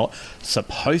clapping when you're not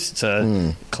supposed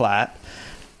to clap.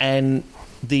 And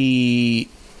the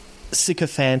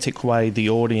sycophantic way the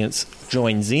audience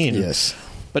joins in. Yes.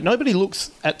 But nobody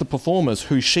looks at the performers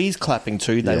who she's clapping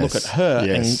to. They look at her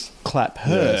and clap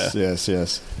her.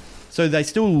 Yes. So they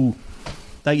still...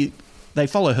 They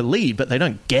follow her lead, but they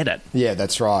don't get it. Yeah,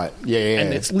 that's right. Yeah.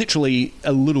 And it's literally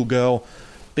a little girl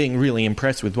being really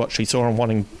impressed with what she saw and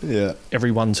wanting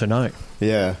everyone to know.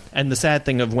 Yeah. And the sad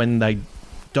thing of when they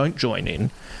don't join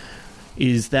in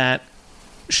is that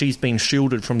she's been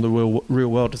shielded from the real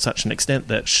world to such an extent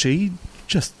that she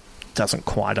just doesn't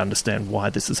quite understand why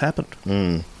this has happened.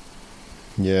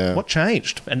 Yeah. What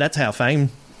changed? And that's how fame...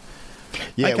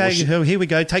 Yeah, okay, here we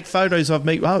go. Take photos of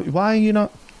me. Oh, why are you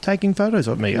not taking photos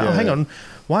of me? Yeah. Oh, hang on.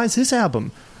 Why is this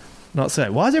album not so?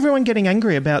 Why is everyone getting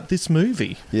angry about this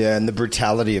movie? Yeah, and the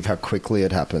brutality of how quickly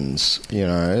it happens, you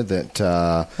know, that...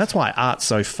 That's why art's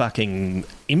so fucking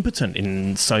impotent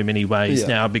in so many ways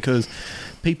now, because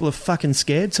people are fucking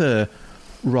scared to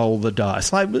roll the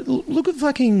dice. Like, look at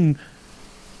fucking...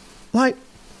 Like,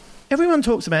 everyone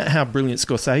talks about how brilliant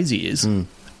Scorsese is, and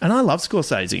I love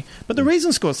Scorsese. But the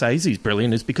reason Scorsese is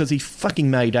brilliant is because he fucking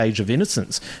made Age of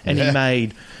Innocence, and he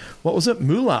made... What was it?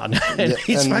 Mulan.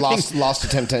 and Last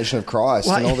Temptation of Christ,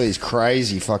 and all these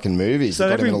crazy fucking movies that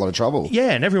got him in a lot of trouble.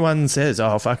 Yeah, and everyone says,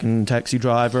 oh, fucking Taxi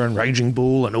Driver and Raging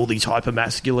Bull and all these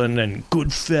hyper-masculine and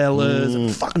Goodfellas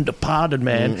and fucking Departed,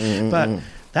 man. But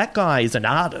that guy is an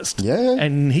artist. Yeah.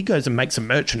 And he goes and makes a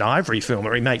Merchant Ivory film,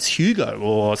 or he makes Hugo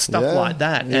or stuff like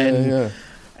that.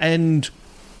 And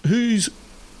who's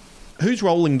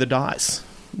rolling the dice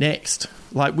next?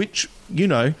 Like, which... You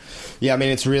know. Yeah, I mean,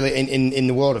 it's really... In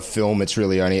the world of film, it's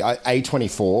really only...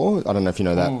 A24, I don't know if you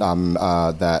know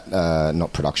that,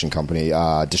 not production company,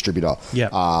 distributor. Yeah.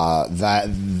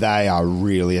 They are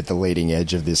really at the leading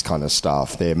edge of this kind of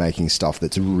stuff. They're making stuff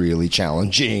that's really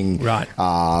challenging. Right.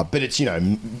 But it's, you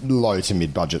know, low to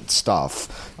mid-budget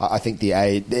stuff. I think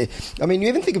I mean, you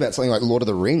even think about something like Lord of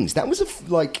the Rings. That was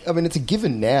it's a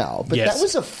given now, but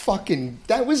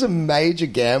that was a major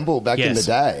gamble back in the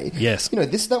day. Yes. You know,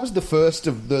 that was the first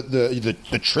of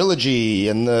the trilogy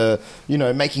and the, you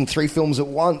know, making 3 films at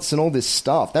once and all this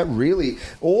stuff. That really,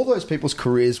 all those people's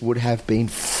careers would have been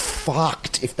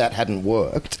fucked if that hadn't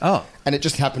worked. Oh. And it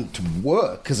just happened to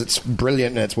work because it's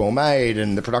brilliant and it's well made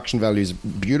and the production value is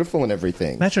beautiful and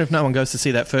everything. Imagine if no one goes to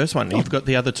see that first one. You've got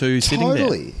the other two sitting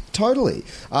there. Totally.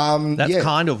 That's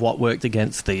kind of what worked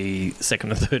against the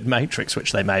second and third Matrix,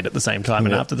 which they made at the same time.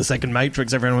 And after the second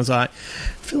Matrix, everyone was like, I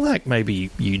feel like maybe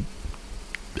you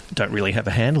don't really have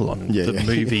a handle on the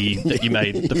movie that you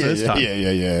made the first time.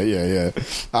 Yeah.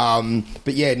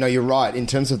 But yeah, no, you're right. In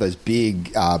terms of those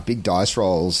big dice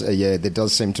rolls, there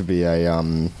does seem to be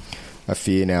a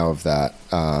fear now of that.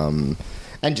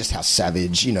 And just how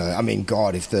savage, I mean,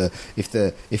 God,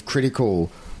 if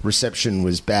critical reception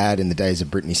was bad in the days of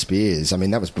Britney Spears, I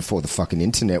mean, that was before the fucking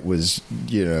internet was,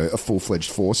 a full-fledged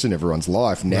force in everyone's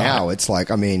life. Now it's like,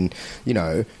 I mean,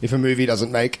 if a movie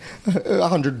doesn't make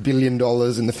 $100 billion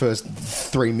in the first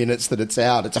 3 minutes that it's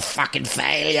out, it's a fucking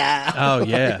failure. Oh,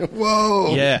 yeah.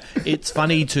 Whoa. Yeah. It's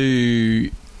funny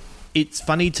to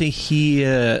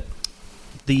hear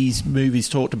these movies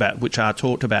talked about, which are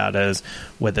talked about as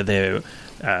whether they're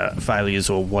failures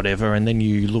or whatever, and then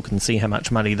you look and see how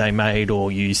much money they made,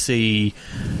 or you see,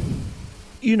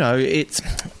 it's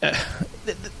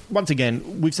once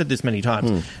again, we've said this many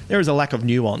times, there is a lack of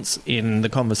nuance in the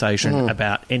conversation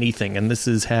about anything, and this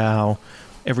is how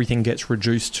everything gets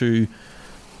reduced to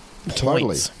totally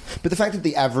points. But the fact that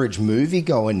the average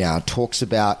moviegoer now talks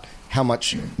about how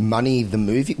much money the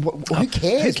movie... Who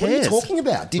cares? What are you talking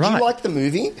about? Did you like the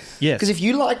movie? Yes. Because if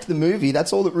you liked the movie,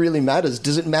 that's all that really matters.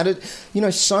 Does it matter?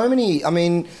 So many... I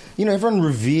mean, everyone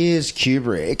reveres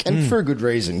Kubrick, and for a good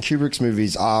reason. Kubrick's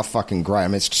movies are fucking great. I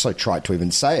mean, it's just so trite to even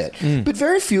say it. But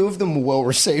very few of them were well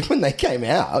received when they came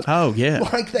out. Oh, yeah.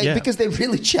 Because they're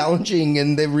really challenging,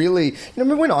 and they're really...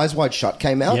 remember when Eyes Wide Shut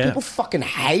came out? Yeah. People fucking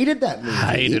hated that movie.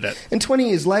 Hated it. And 20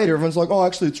 years later, everyone's like, oh,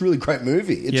 actually, it's a really great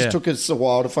movie. It just took us a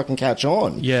while to fucking catch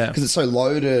on. Yeah. Because it's so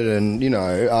loaded, and,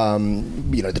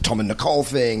 the Tom and Nicole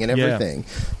thing and everything.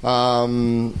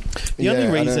 The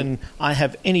only reason I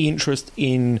have any interest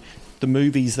in the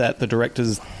movies that the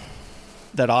directors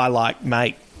that I like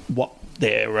make, what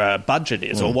their budget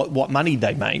is or what money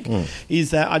they make,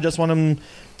 is that I just want them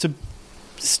to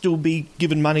still be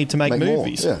given money to make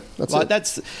movies. More. Yeah,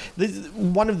 that's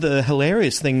one of the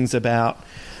hilarious things about,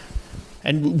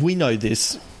 and we know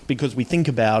this because we think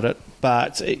about it,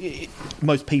 but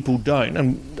most people don't,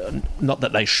 and not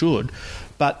that they should,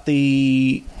 but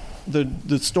the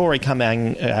story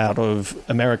coming out of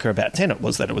America about Tenet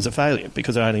was that it was a failure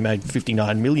because it only made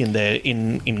 $59 million there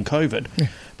in COVID. Yeah.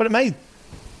 But it made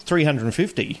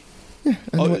 $350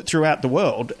 throughout the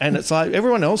world, and it's like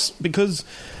everyone else, because...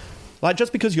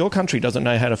 just because your country doesn't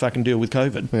know how to fucking deal with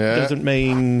COVID doesn't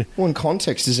mean... Well, in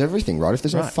context is everything, right? If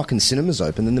there's no fucking cinemas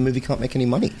open, then the movie can't make any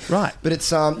money. Right. But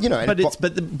it's, But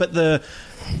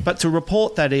to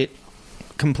report that it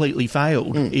completely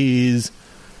failed is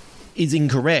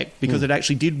incorrect, because it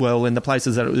actually did well in the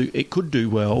places that it could do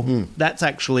well. That's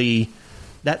actually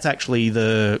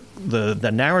the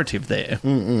narrative there.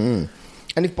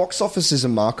 And if box office is a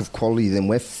mark of quality, then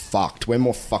we're fucked. We're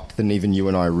more fucked than even you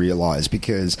and I realise,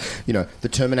 because, the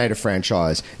Terminator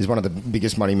franchise is one of the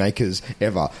biggest money makers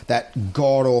ever. That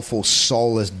god-awful,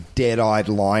 soulless, dead-eyed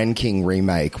Lion King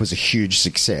remake was a huge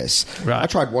success. Right. I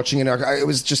tried watching it, it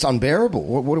was just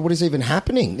unbearable. What is even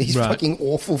happening? These fucking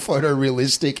awful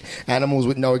photorealistic animals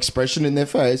with no expression in their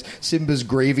face. Simba's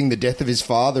grieving the death of his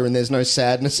father, and there's no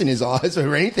sadness in his eyes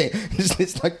or anything. Just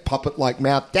this, puppet-like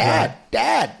mouth. Dad!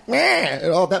 Meh.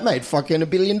 Oh, that made fucking $1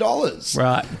 billion.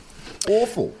 Right.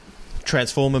 Awful.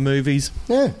 Transformer movies.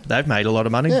 Yeah. They've made a lot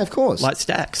of money. Yeah, of course. Like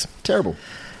stacks. Terrible.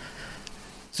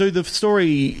 So the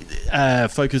story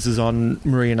focuses on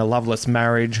Marie and a loveless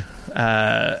marriage.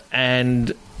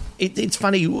 And it's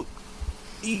funny,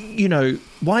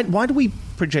 why do we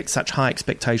project such high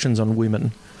expectations on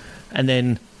women and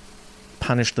then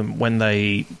punish them when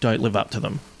they don't live up to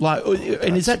them?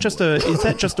 And is that just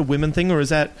a women thing, or is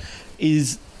that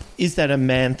a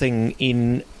man thing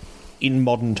in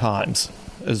modern times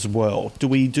as well? Do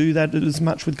we do that as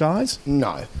much with guys?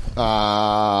 No.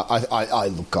 I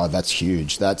look, God, that's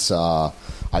huge. That's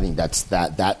I think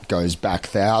that goes back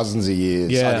thousands of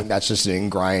years. Yeah. I think that's just an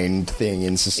ingrained thing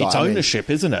in society. It's ownership,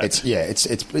 isn't it?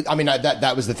 It's. I mean,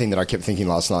 that was the thing that I kept thinking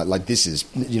last night. Like, this is,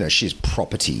 she's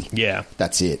property. Yeah,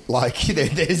 that's it. Like,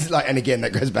 there's and again,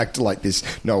 that goes back to this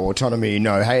no autonomy.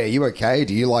 No, hey, are you okay?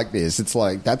 Do you like this? It's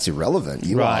like, that's irrelevant.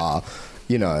 You are.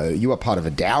 You are part of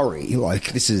a dowry.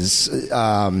 Like, this is,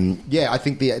 I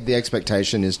think the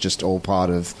expectation is just all part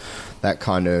of that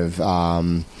kind of,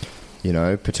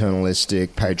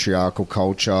 paternalistic, patriarchal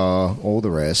culture, all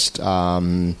the rest.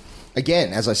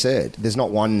 Again, as I said, there's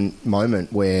one moment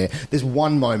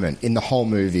in the whole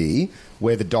movie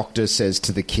where the doctor says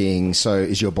to the king, so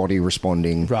is your body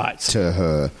responding to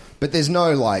her? But there's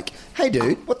no hey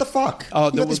dude, what the fuck?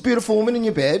 You got this beautiful woman in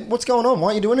your bed. What's going on? Why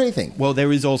aren't you doing anything? Well,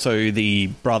 there is also the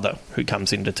brother who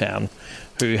comes into town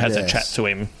who has a chat to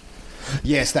him.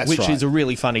 Yes, that's which right. is a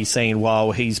really funny scene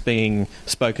while he's being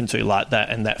spoken to like that,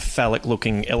 and that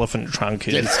phallic-looking elephant trunk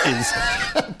is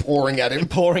pouring at him.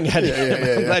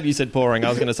 Yeah. I'm glad you said pouring. I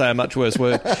was going to say a much worse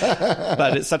word.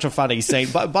 But it's such a funny scene.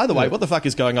 But by the way, what the fuck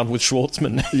is going on with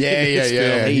Schwartzman?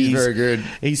 Yeah. He's very good.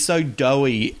 He's so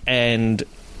doughy and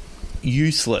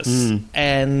useless.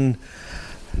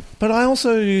 But I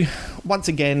also, once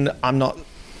again, I'm not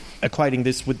equating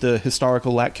this with the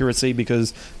historical accuracy,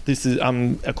 because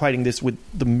I'm equating this with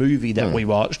the movie that we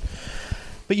watched.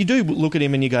 But you do look at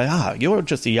him and you go, you're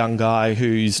just a young guy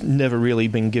who's never really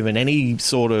been given any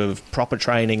sort of proper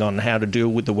training on how to deal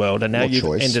with the world, and now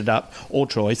you've ended up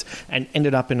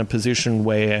in a position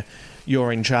where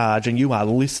you're in charge and you are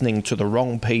listening to the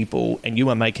wrong people and you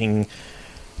are making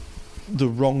the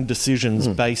wrong decisions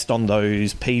based on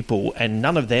those people, and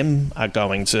none of them are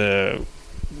going to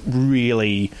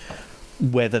really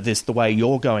weather this the way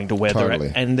you're going to weather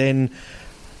it. And then,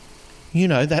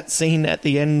 that scene at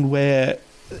the end where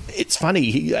it's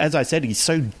funny, as I said, he's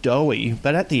so doughy,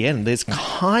 but at the end there's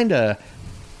kind of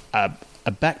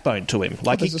a backbone to him.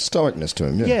 Like there's a stoicness to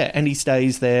him. Yeah, and he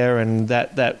stays there, and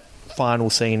that final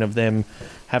scene of them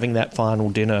having that final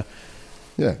dinner.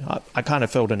 Yeah. I kind of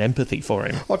felt an empathy for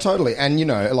him. Oh, totally. And,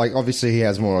 obviously he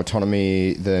has more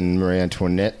autonomy than Marie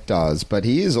Antoinette does, but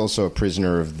he is also a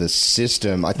prisoner of the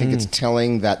system. I think it's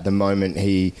telling that the moment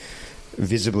he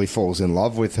visibly falls in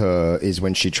love with her is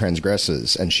when she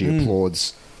transgresses and she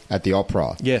applauds at the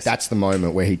opera. Yes. That's the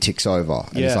moment where he ticks over.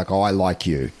 And he's like, oh, I like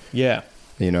you. Yeah.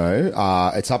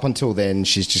 It's up until then,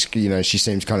 she's just, she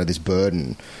seems kind of this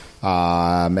burden.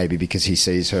 Maybe because he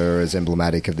sees her as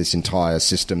emblematic of this entire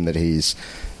system that he's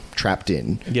trapped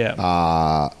in. Yeah.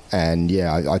 I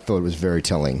thought it was very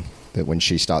telling that when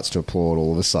she starts to applaud,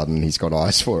 all of a sudden he's got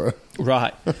eyes for her.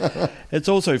 Right. It's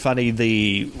also funny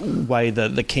the way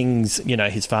that the king's,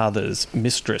 his father's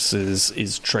mistress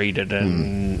is treated,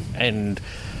 and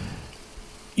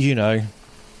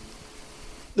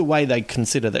the way they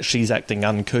consider that she's acting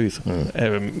uncouth.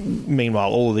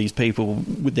 Meanwhile, all of these people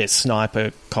with their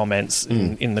sniper comments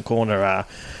in the corner are,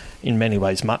 in many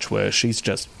ways, much worse. She's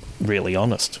just really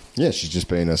honest. Yeah, she's just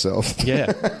being herself.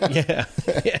 Yeah,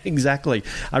 exactly.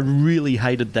 I really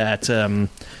hated that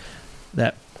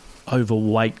that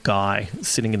overweight guy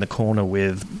sitting in the corner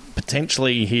with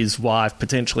potentially his wife,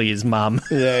 potentially his mum.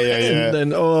 Yeah. And then,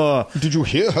 did you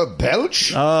hear her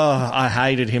belch? Oh, I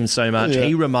hated him so much. Yeah.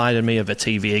 He reminded me of a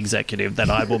TV executive that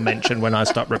I will mention when I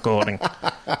stop recording.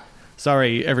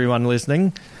 Sorry, everyone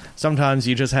listening. Sometimes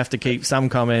you just have to keep some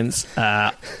comments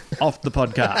off the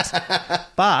podcast.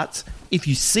 But if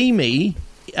you see me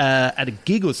at a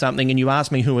gig or something and you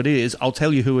ask me who it is, I'll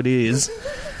tell you who it is,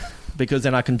 because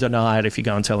then I can deny it if you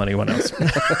go and tell anyone else.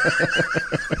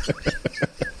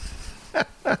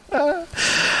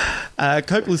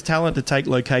 Coppola's talent to take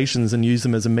locations and use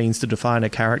them as a means to define her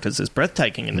characters is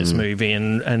breathtaking in this movie.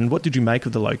 And what did you make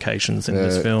of the locations in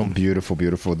this film?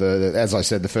 Beautiful. As I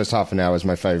said, the first half an hour is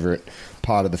my favourite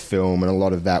part of the film, and a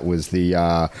lot of that was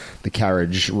the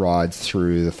carriage rides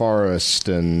through the forest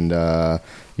and that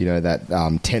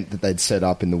tent that they'd set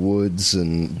up in the woods,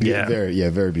 and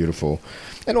very beautiful.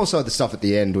 And also the stuff at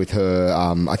the end with her,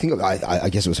 I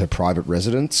guess it was her private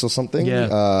residence or something. Yeah.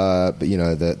 But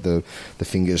the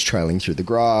fingers trailing through the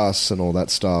grass and all that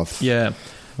stuff. Yeah.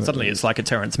 Suddenly it's like a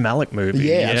Terrence Malick movie.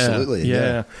 Yeah, absolutely.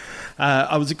 Yeah.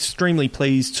 I was extremely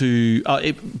pleased to...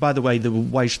 by the way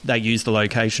they used the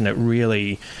location, it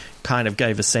really kind of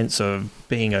gave a sense of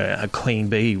being a queen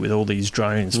bee with all these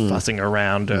drones fussing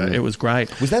around. It was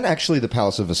great. Was that actually the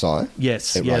Palace of Versailles?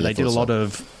 Yes. They did a lot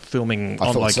of filming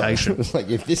on location. So. It was like,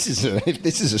 if this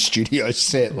is a studio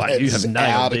set, like, you have nailed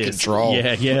out this. Of control.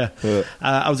 Yeah.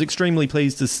 I was extremely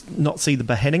pleased to not see the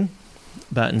beheading,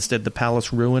 but instead the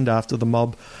palace ruined after the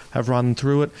mob have run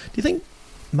through it. Do you think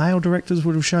male directors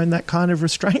would have shown that kind of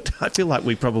restraint? I feel like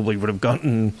we probably would have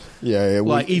gotten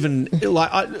even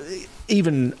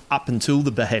up until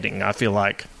the beheading. I feel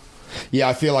like. Yeah,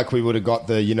 I feel like we would have got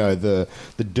the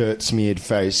dirt smeared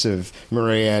face of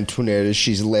Marie Antoinette as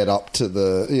she's led up to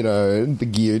the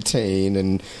guillotine,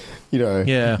 and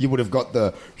you would have got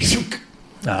the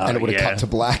and it would have cut to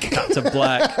black.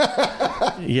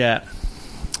 Yeah.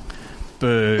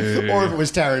 Boo. Or if it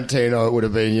was Tarantino, it would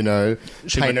have been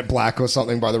painted black or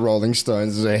something by the Rolling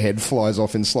Stones as her head flies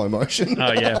off in slow motion.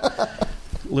 Oh yeah.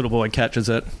 Little boy catches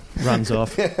it, runs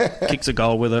off, kicks a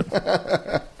goal with it.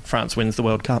 France wins the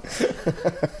World Cup. So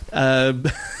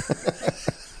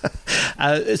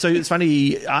it's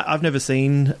funny, I've never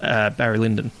seen Barry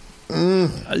Lyndon.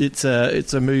 It's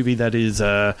a movie that is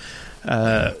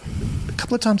A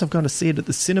couple of times I've gone to see it at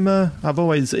the cinema.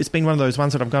 It's been one of those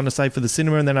ones that I've gone to say for the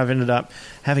cinema, and then I've ended up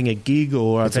having a gig,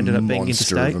 or I've ended up being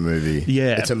interstate. It's a monster of a movie.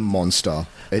 Yeah, it's a monster.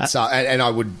 It's and I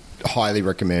would highly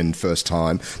recommend first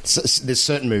time. There's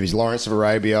certain movies, Lawrence of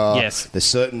Arabia. Yes. There's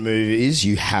certain movies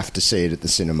you have to see it at the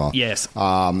cinema. Yes.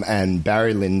 And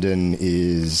Barry Lyndon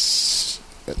is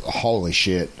holy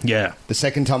shit. Yeah. The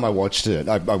second time I watched it,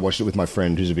 I watched it with my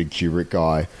friend who's a big Kubrick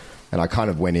guy. And I kind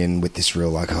of went in with this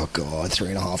real, like, oh, God,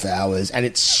 3.5 hours. And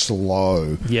it's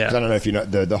slow. Yeah. 'Cause I don't know if you know,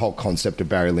 the whole concept of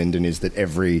Barry Lyndon is that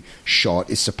every shot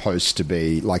is supposed to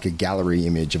be like a gallery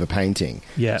image of a painting.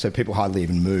 Yeah. So people hardly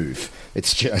even move.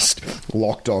 It's just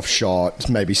locked off shot,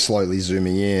 maybe slowly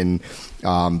zooming in.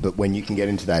 But when you can get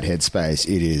into that headspace,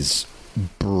 it is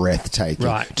breathtaking.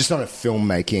 Right. Just on a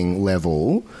filmmaking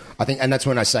level. I think, and that's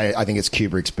when I say I think it's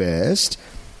Kubrick's best.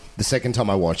 The second time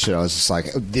I watched it, I was just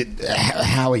like,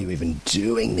 how are you even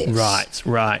doing this?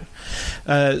 Right.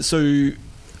 So,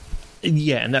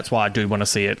 yeah, and that's why I do want to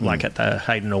see it, like at the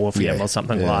Hayden Orpheum or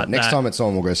something like that. Next time it's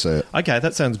on, we'll go see it. Okay,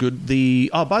 that sounds good.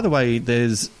 By the way,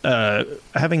 there's,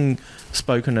 having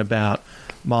spoken about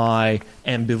my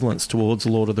ambivalence towards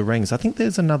Lord of the Rings, I think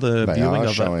there's another viewing of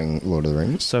it. Showing Lord of the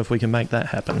Rings. So if we can make that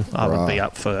happen, I would be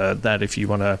up for that. If you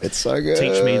want to good.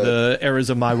 Teach me the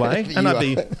errors of my way, and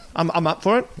I'm up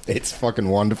for it. It's fucking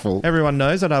wonderful. Everyone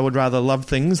knows that I would rather love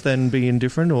things than be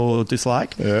indifferent or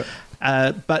dislike.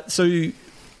 Yeah. But so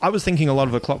I was thinking a lot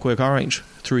of A Clockwork Orange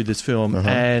through this film,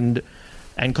 and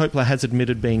Coppola has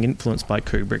admitted being influenced by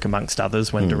Kubrick amongst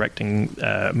others when directing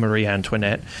Marie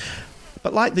Antoinette.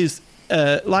 But like this.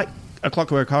 Like A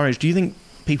Clockwork Orange, do you think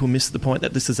people miss the point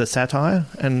that this is a satire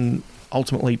and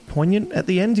ultimately poignant at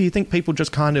the end? Do you think people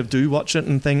just kind of do watch it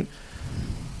and think,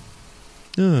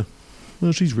 well,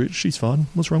 she's rich, she's fine,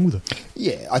 what's wrong with her?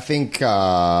 Yeah, I think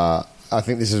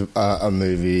this is a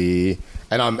movie,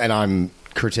 and I'm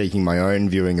critiquing my own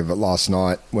viewing of it last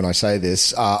night when I say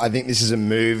this. I think this is a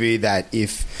movie that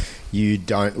if you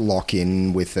don't lock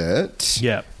in with it,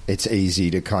 it's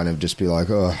easy to kind of just be like,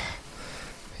 oh,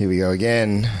 here we go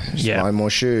again. Just buy more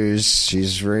shoes.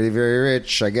 She's really very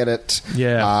rich. I get it.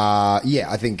 Yeah.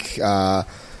 I think...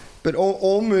 but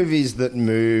all movies that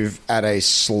move at a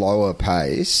slower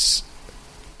pace,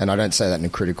 and I don't say that in a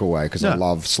critical way because I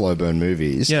love slow burn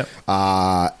movies, if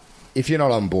you're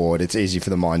not on board, it's easy for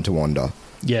the mind to wander.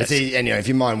 Yes. And if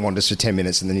your mind wanders for 10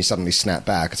 minutes and then you suddenly snap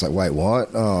back, it's like, wait, what?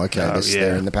 Oh, okay,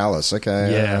 they're in the palace.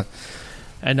 Okay. Yeah.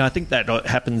 And I think that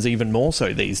happens even more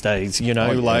so these days,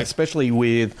 like especially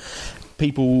with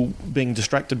people being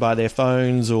distracted by their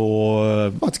phones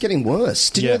or... Oh, it's getting worse.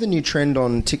 Did you know the new trend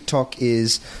on TikTok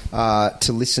is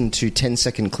to listen to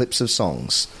 10-second clips of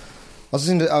songs? A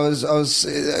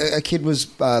kid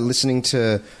was listening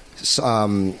to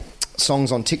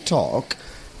songs on TikTok,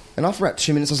 and after about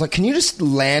 2 minutes, I was like, can you just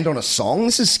land on a song?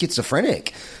 This is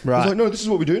schizophrenic. Right. I was like, no, this is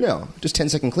what we do now. Just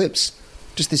 10-second clips.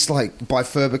 Just this, like,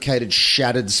 bifurcated,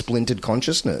 shattered, splintered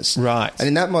consciousness. Right. And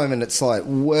in that moment, it's like,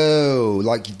 whoa,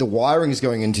 like, the wiring is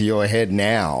going into your head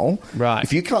now. Right.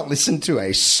 If you can't listen to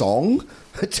a song,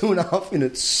 a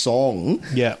 2.5-minute song,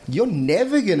 you're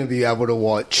never going to be able to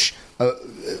watch...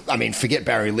 forget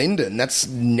Barry Lyndon. That's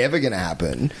never going to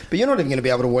happen. But you're not even going to be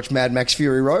able to watch Mad Max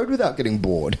Fury Road without getting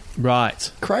bored. Right.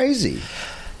 Crazy.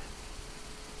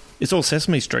 It's all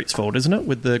Sesame Street's fault, isn't it?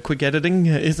 With the quick editing,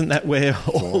 isn't that where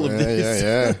all of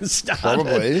this started?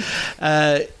 Probably.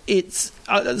 It's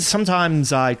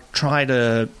sometimes I try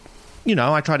to,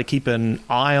 keep an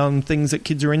eye on things that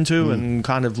kids are into and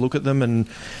kind of look at them, and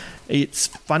it's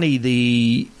funny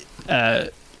the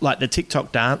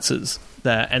TikTok dances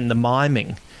and the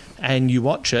miming. And you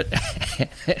watch it,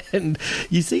 and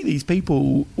you see these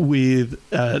people with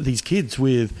these kids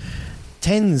with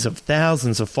tens of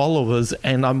thousands of followers,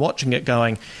 and I'm watching it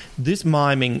going, this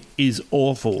miming is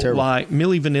awful. Terrible. Like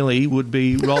Milli Vanilli would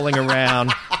be rolling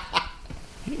around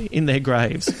in their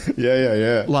graves.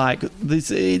 Yeah. Like this,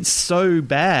 it's so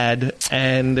bad,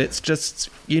 and it's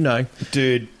just,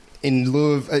 Dude, in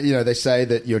lieu of, they say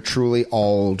that you're truly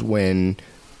old when...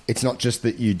 It's not just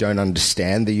that you don't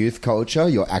understand the youth culture,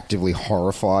 you're actively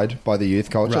horrified by the youth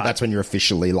culture. Right. That's when you're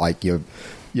officially like you're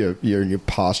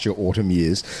past your autumn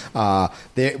years.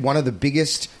 One of the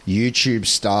biggest YouTube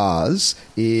stars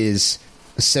is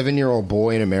a 7-year-old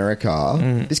boy in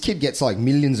America. This kid gets like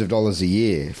millions of dollars a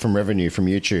year from revenue from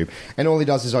YouTube, and all he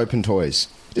does is open toys.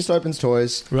 He just opens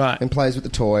toys, right, and plays with the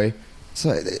toy.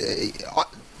 So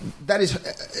that is,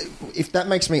 if that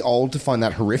makes me old to find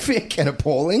that horrific and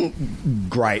appalling,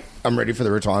 great. I'm ready for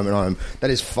the retirement home. That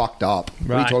is fucked up.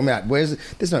 What are you talking about?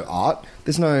 There's no art.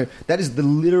 That is the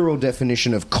literal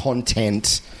definition of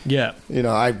content. Yeah. You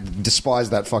know, I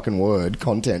despise that fucking word,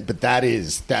 content, but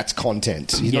that's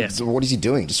content. What is he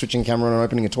doing? Just switching camera on and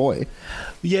opening a toy?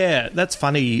 Yeah, that's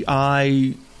funny.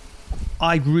 I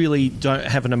really don't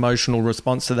have an emotional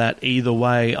response to that either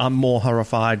way. I'm more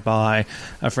horrified by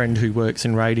a friend who works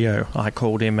in radio. I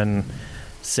called him and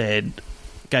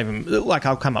gave him, like,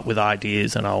 I'll come up with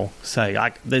ideas and I'll say,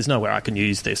 there's nowhere I can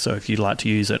use this, so if you'd like to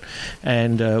use it.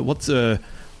 And what's a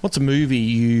movie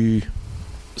you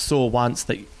saw once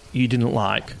that you didn't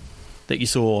like, that you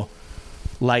saw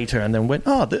later and then went,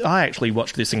 I actually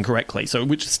watched this incorrectly. So,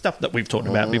 which is stuff that we've talked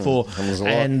about before.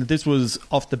 And this was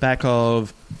off the back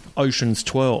of Ocean's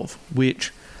 12,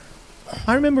 which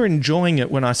I remember enjoying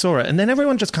it when I saw it, and then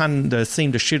everyone just kind of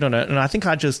seemed to shit on it, and I think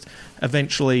I just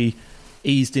eventually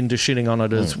eased into shitting on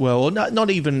it as well, or not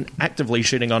even actively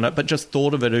shitting on it, but just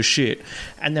thought of it as shit.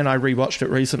 And then I rewatched it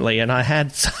recently and I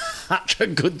had such a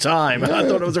good time. I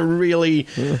thought it was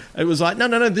it was like,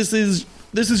 no, this is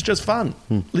just fun.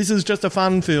 This is just a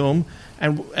fun film,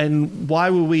 and why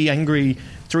were we angry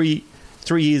 3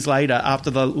 years later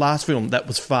after the last film that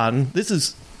was fun? This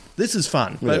is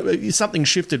fun. But something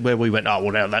shifted where we went, oh,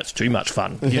 well, now that's too much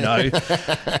fun, you know?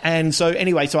 And so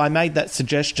anyway, I made that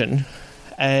suggestion,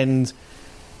 and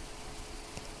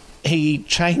he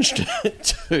changed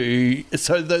it to...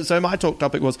 So my talk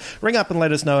topic was, ring up and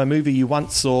let us know a movie you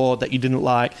once saw that you didn't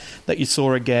like, that you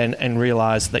saw again and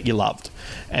realised that you loved.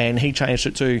 And he changed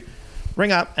it to,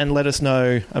 ring up and let us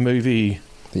know a movie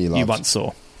you once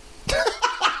saw.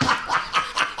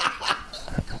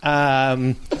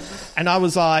 And I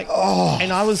was like,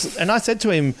 and I said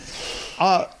to him,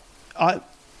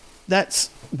 that's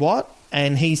what?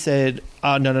 And he said,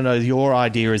 no, your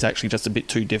idea is actually just a bit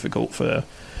too difficult for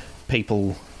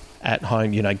people at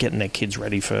home, you know, getting their kids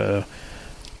ready for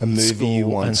a movie you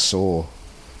once saw.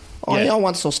 I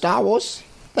once saw Star Wars.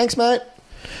 Thanks, mate.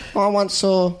 I once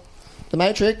saw The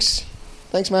Matrix.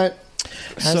 Thanks, mate.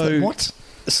 What?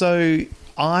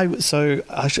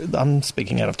 I'm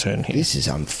speaking out of turn here. This is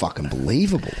unfucking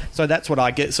believable. So that's what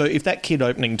I get. So if that kid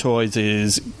opening toys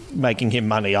is making him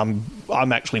money, I'm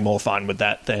actually more fine with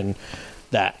that than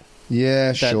that.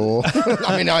 Yeah, sure.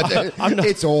 I mean,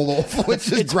 it's all awful. It's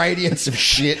just gradients of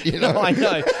shit, you know. I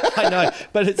know.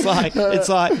 But it's like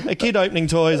a kid opening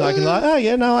toys. I can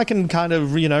I can kind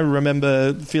of, you know,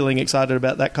 remember feeling excited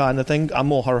about that kind of thing. I'm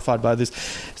more horrified by this.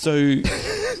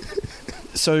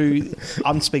 So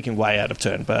I'm speaking way out of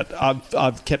turn, but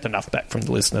I've kept enough back from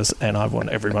the listeners, and I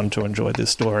want everyone to enjoy this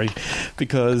story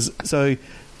because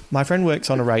my friend works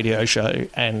on a radio show,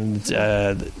 and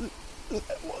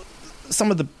some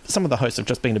of the hosts have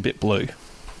just been a bit blue,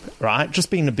 right? Just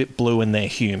been a bit blue in their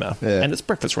humour, and it's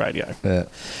breakfast radio. Yeah.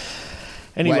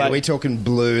 Anyway, wait, are we talking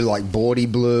blue like bawdy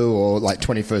blue, or like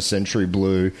 21st century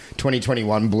blue,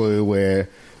 2021 blue, where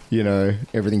you know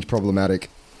everything's problematic?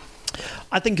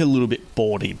 I think a little bit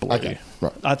bawdy blue. Okay,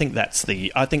 right. I think that's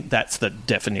the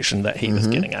definition that he was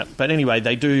getting at. But anyway,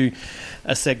 they do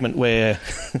a segment where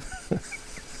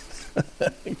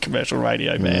commercial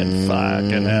radio, man,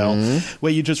 fucking hell,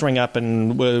 where you just ring up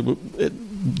and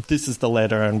this is the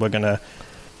letter, and we're going to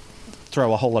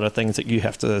throw a whole lot of things that you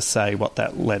have to say what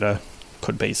that letter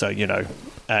could be. So you know,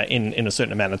 in a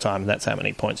certain amount of time, that's how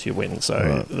many points you win.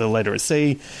 So the letter is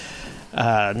C.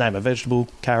 Name a vegetable,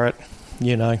 carrot.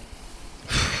 You know.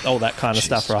 All that kind of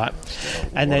stuff, right?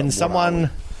 And then someone.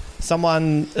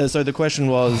 So the question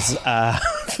was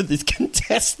for this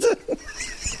contestant: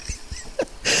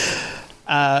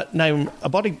 name a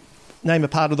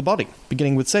part of the body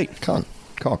beginning with C.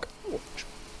 Cock.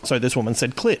 So this woman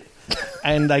said clit,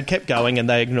 and they kept going and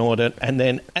they ignored it. And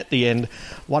then at the end,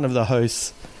 one of the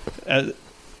hosts,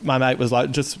 my mate, was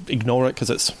like, "Just ignore it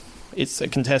because it's a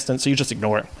contestant, so you just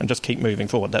ignore it and just keep moving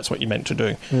forward. That's what you're meant to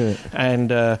do." Yeah.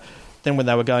 And then when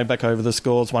they were going back over the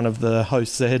scores, one of the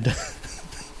hosts said,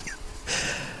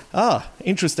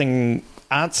 interesting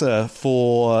answer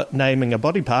for naming a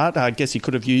body part. I guess you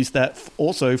could have used that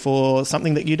also for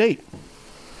something that you'd eat.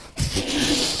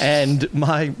 And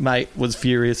my mate was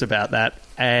furious about that,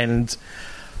 and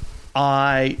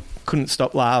I couldn't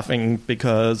stop laughing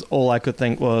because all I could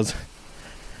think was,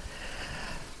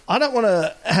 I don't want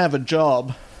to have a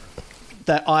job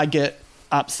that I get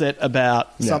upset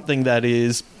about something that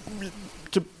is,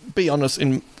 to be honest,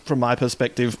 from my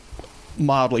perspective,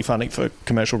 mildly funny for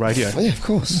commercial radio. Yeah, of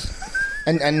course.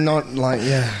 and not like,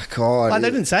 God. Like,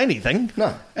 they didn't say anything.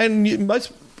 No. And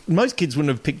most most kids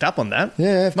wouldn't have picked up on that.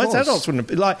 Yeah, of most course. adults wouldn't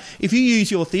have. Like, if you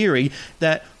use your theory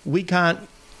that we can't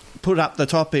put up the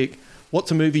topic,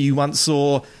 what's a movie you once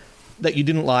saw that you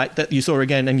didn't like, that you saw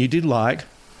again and you did like,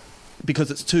 because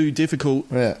it's too difficult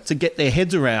to get their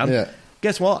heads around,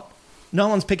 guess what? No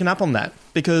one's picking up on that,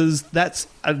 because that's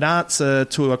an answer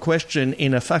to a question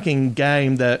in a fucking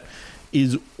game that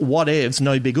is whatevs,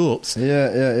 no big oops.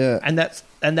 Yeah. And that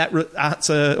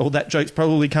answer or that joke's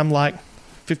probably come like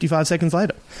 55 seconds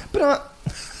later. But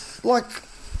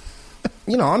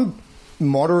I'm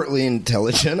moderately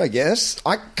intelligent, I guess.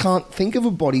 I can't think of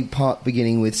a body part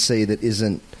beginning with C that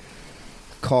isn't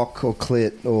cock or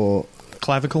clit or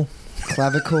clavicle.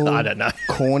 I don't know.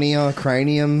 Cornea,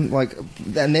 cranium,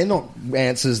 and they're not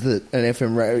answers that an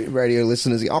FM radio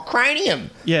listeners go, cranium.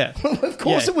 Yeah. Of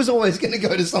course it was always going to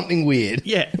go to something weird.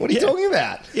 Yeah. What are you talking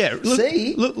about? Yeah.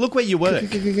 Look where you work.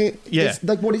 Yeah.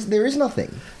 There is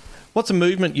nothing. What's a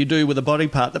movement you do with a body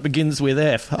part that begins with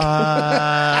F? Oh,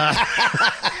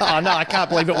 no, I can't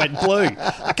believe it went blue.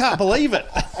 I can't believe it.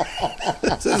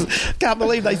 Can't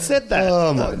believe they said that.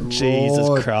 Oh, my Jesus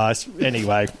Lord. Christ.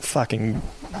 Anyway,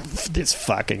 this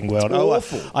fucking world.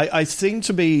 Awful. I seem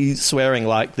to be swearing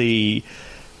like the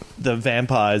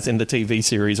vampires in the TV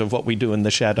series of What We Do in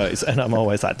the Shadows, and I'm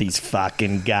always like, these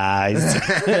fucking guys.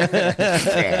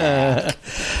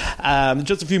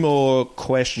 Just a few more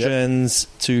questions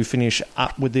to finish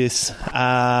up with this.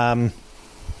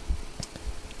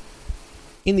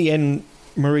 In the end,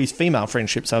 Marie's female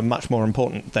friendships are much more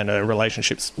important than her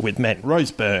relationships with men.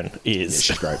 Rose Byrne is. Yeah,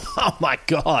 she's great. Oh, my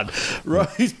God.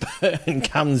 Rose Byrne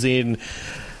comes in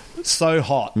so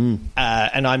hot,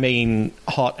 and I mean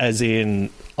hot as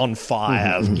in on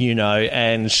fire,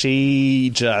 and she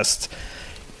just...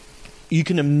 You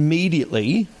can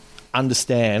immediately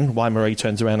understand why Marie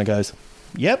turns around and goes,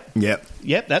 Yep,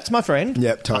 that's my friend.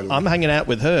 Yep, totally. I'm hanging out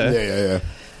with her. Yeah.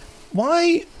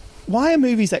 Why are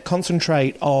movies that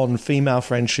concentrate on female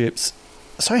friendships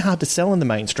so hard to sell in the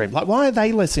mainstream? Like, why are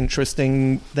they less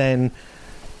interesting than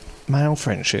male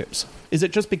friendships? Is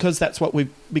it just because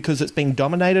because it's being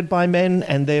dominated by men,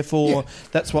 and therefore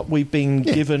that's what we've been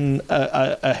given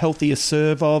a healthier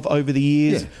serve of over the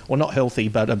years? Well, not healthy,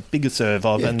 but a bigger serve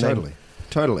of. Yeah, and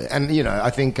totally. And I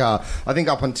think up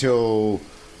until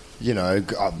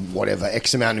whatever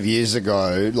X amount of years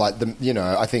ago,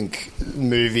 I think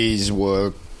movies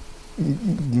were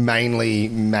mainly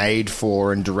made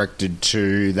for and directed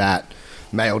to that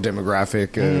male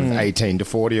demographic of 18 to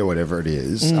 40 or whatever it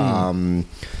is.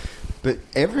 But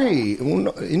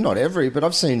not every, but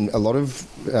I've seen a lot of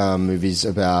movies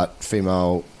about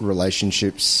female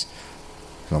relationships.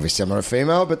 Obviously, I'm not a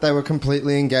female, but they were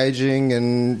completely engaging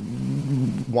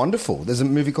and wonderful. There's a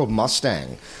movie called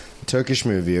Mustang, a Turkish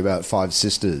movie about 5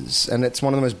 sisters, and it's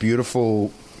one of the most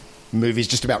beautiful movies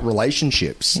just about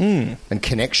relationships and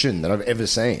connection that I've ever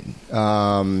seen.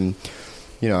 I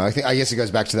guess it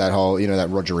goes back to that whole, that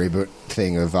Roger Ebert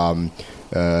thing of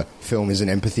film is an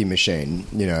empathy machine,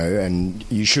 and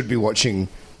you should be watching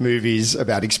movies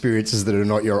about experiences that are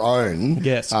not your own,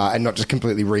 and not just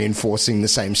completely reinforcing the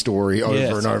same story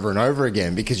over and over and over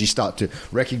again, because you start to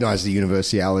recognize the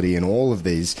universality in all of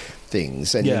these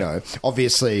things. And,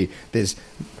 obviously there's...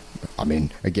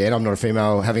 again, I'm not a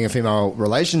female having a female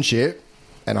relationship,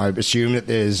 and I assume that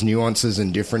there's nuances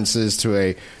and differences to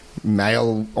a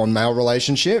male-on-male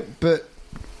relationship, but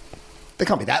they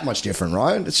can't be that much different,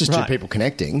 right? It's just two people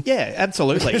connecting. Yeah,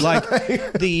 absolutely. Like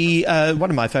the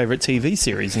one of my favourite TV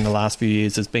series in the last few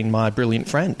years has been My Brilliant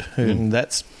Friend, and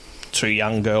that's 2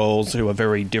 young girls who are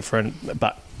very different,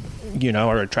 but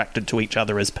are attracted to each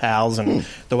other as pals, and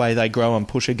the way they grow and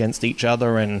push against each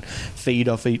other and feed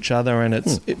off each other, and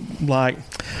it's I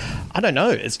don't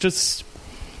know. It's just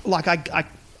like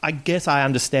I guess I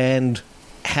understand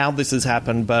how this has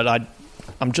happened, but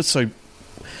I'm just so.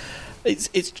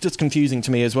 It's just confusing to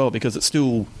me as well, because it's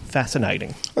still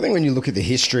fascinating. I think when you look at the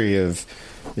history of,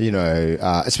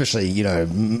 especially,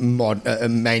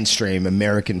 mainstream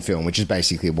American film, which is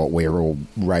basically what we're all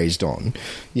raised on,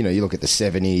 you look at the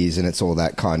 70s and it's all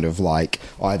that kind of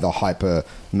either hyper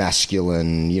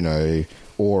masculine,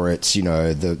 or it's,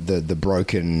 the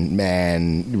broken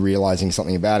man realizing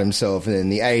something about himself. And in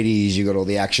the 80s, you got all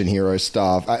the action hero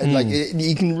stuff.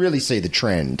 You can really see the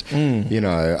trend.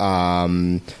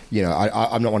 I'm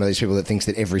not one of those people that thinks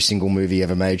that every single movie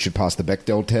ever made should pass the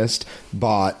Bechdel test,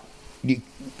 but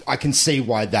I can see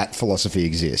why that philosophy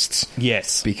exists.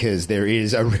 Yes. Because there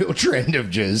is a real trend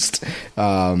of just...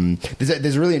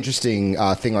 there's a really interesting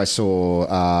thing I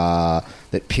saw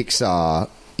that Pixar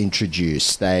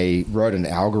introduced. They wrote an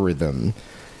algorithm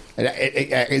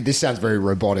This sounds very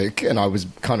robotic, and I was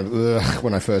kind of ugh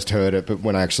when I first heard it, but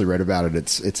when I actually read about it,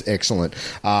 it's excellent.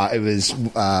 It was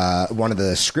one of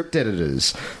the script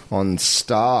editors on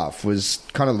staff was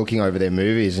kind of looking over their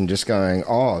movies and just going,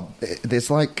 "Oh, there's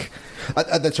like."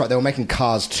 That's right. They were making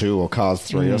Cars 2 or Cars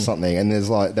 3 or something, and they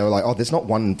were like, "Oh, there's not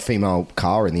one female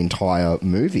car in the entire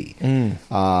movie. Not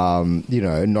a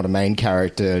main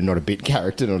character, not a bit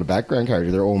character, not a background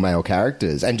character. They're all male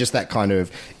characters, and just that kind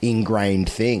of ingrained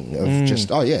thing of just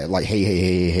like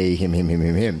he,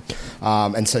 him.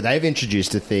 And so they've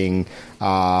introduced a thing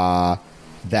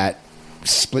that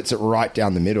splits it right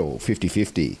down the middle,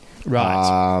 50-50.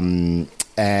 Right.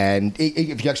 And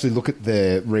if you actually look at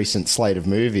the recent slate of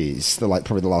movies,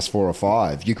 probably the last 4 or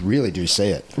 5, you really do see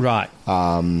it. Right.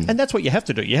 And that's what you have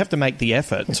to do. You have to make the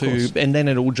effort and then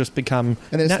it'll just become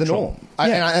and that's natural. The norm.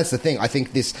 And that's the thing. I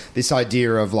think this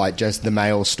idea of like just the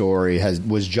male story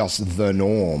was just the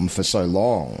norm for so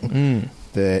long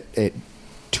that it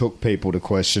took people to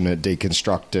question it,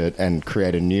 deconstruct it, and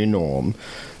create a new norm.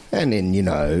 And then,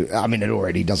 it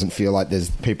already doesn't feel like there's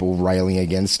people railing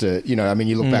against it. You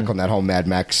look back on that whole Mad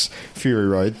Max Fury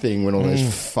Road thing when all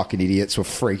those fucking idiots were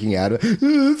freaking out.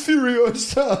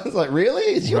 Furiosa. It's like, really?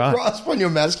 Is your grasp on your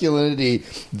masculinity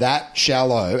that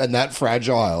shallow and that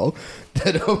fragile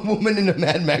that a woman in a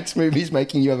Mad Max movie is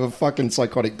making you have a fucking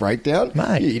psychotic breakdown?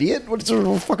 Mate. You idiot. What's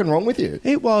fucking wrong with you?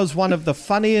 It was one of the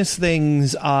funniest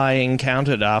things I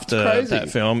encountered after that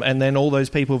film, and then all those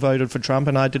people voted for Trump,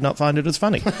 and I did not find it as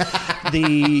funny.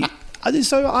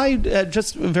 So I,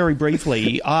 just very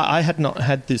briefly, I had not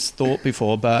had this thought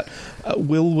before, but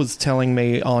Will was telling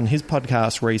me on his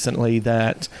podcast recently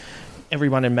that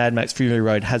everyone in Mad Max Fury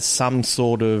Road has some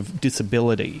sort of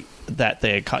disability that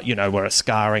they're, were a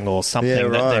scarring or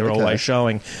something that they're always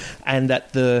showing, and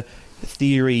that the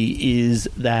theory is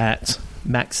that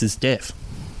Max is deaf.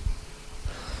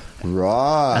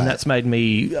 Right. And that's made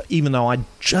me, even though I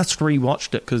just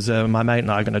rewatched it, because my mate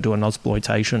and I are going to do an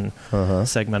Ozploitation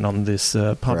segment on this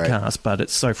podcast, but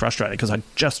it's so frustrating because I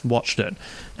just watched it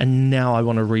and now I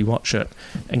want to rewatch it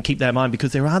and keep that in mind,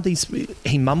 because there are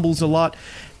he mumbles a lot.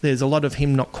 There's a lot of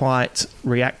him not quite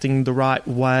reacting the right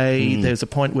way. There's a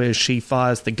point where she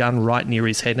fires the gun right near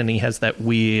his head and he has that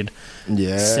weird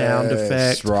sound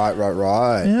effect. Right.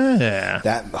 Yeah.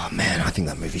 I think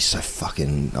that movie's so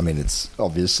fucking... it's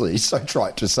obviously so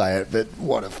trite to say it, but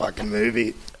what a fucking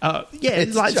movie.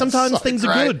 It's like sometimes things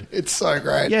are good. It's so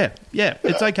great. Yeah.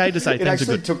 It's okay to say things are good. It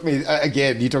actually took me...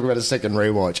 again, you talk about a second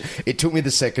rewatch. It took me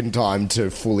the second time to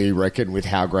fully reckon with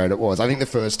how great it was. I think the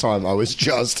first time I was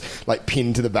just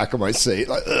pinned to the back of my seat,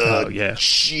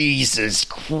 Jesus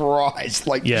Christ,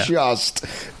 just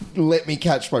let me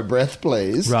catch my breath,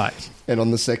 please. Right. And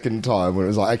on the second time, when it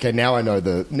was like, okay, now I know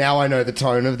the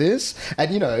tone of this,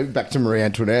 and back to Marie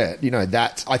Antoinette,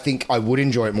 that I think I would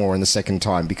enjoy it more in the second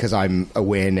time because I'm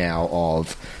aware now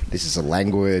of this is a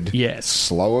languid,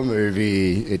 slower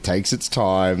movie. It takes its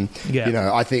time.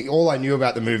 Yeah. I think all I knew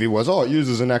about the movie was it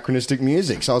uses anachronistic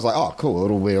music, so I was like, oh, cool,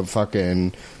 it'll be a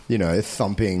fucking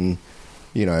thumping.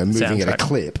 Moving soundtrack at a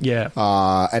clip. Yeah.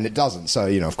 And it doesn't. So,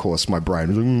 of course, my brain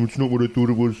was like, it's not what I thought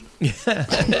it was.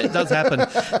 It does happen.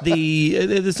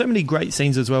 There's so many great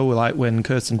scenes as well, like when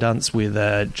Kirsten Dunst with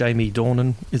Jamie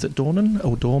Dornan. Is it Dornan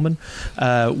or Dorman?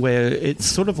 Where it's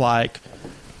sort of like...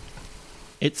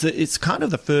 It's kind of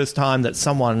the first time that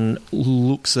someone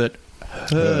looks at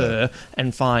her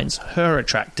and finds her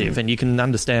attractive, and you can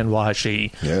understand why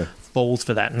she... falls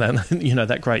for that, and then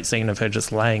that great scene of her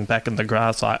just laying back in the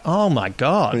grass like, oh my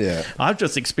god, I've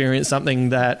just experienced something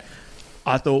that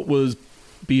I thought was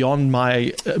beyond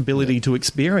my ability to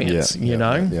experience.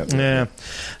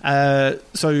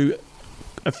 So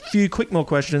a few quick more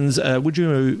questions. Would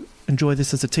you enjoy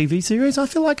this as a TV series? I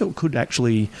feel like it could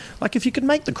actually, if you could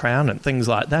make The Crown and things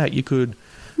like that, you could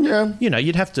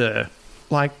you'd have to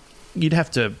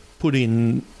put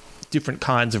in different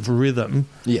kinds of rhythm,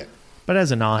 but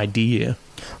as an idea.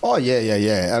 Oh, yeah.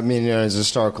 As a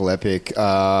historical epic, it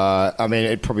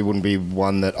probably wouldn't be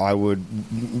one that I would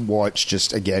watch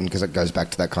just, again, because it goes back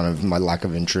to that kind of my lack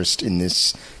of interest in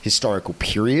this historical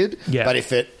period. Yeah. But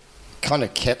if it kind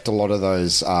of kept a lot of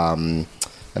those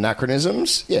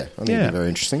anachronisms, I think it'd be very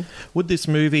interesting. Would this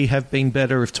movie have been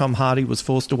better if Tom Hardy was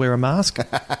forced to wear a mask?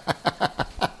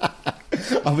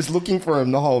 I was looking for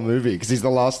him the whole movie because he's the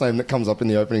last name that comes up in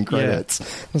the opening credits.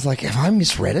 I was like, have I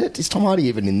misread it? Is Tom Hardy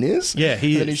even in this? Yeah,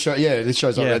 he is. This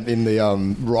shows up in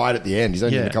the right at the end. He's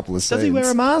only in a couple of scenes. Does he wear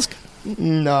a mask?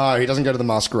 No, he doesn't go to the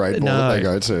masquerade ball that they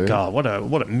go to. God,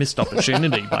 what a missed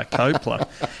opportunity by Coppola.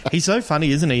 He's so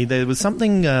funny, isn't he? There was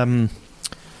something...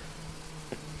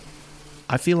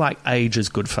 I feel like age is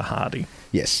good for Hardy.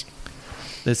 Yes.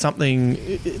 There's something...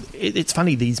 It's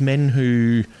funny, these men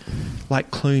who...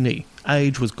 Like Clooney.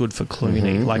 Age was good for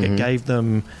Clooney. It gave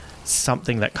them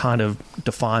something that kind of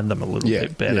defined them a little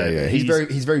bit better. Yeah.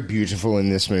 He's very beautiful in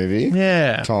this movie.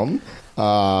 Yeah. Tom.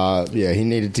 He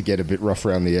needed to get a bit rough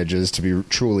around the edges to be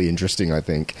truly interesting, I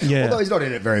think. Yeah. Although he's not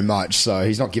in it very much, so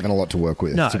he's not given a lot to work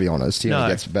with, to be honest. He only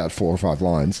gets about 4 or 5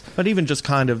 lines. But even just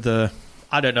kind of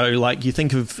I don't know, like you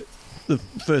think of the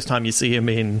first time you see him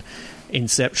in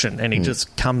Inception, and he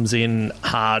just comes in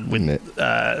hard with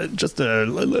just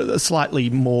a slightly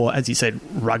more, as you said,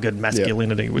 rugged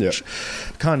masculinity, which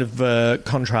kind of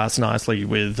contrasts nicely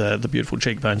with the beautiful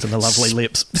cheekbones and the lovely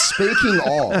lips. Speaking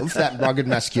of that rugged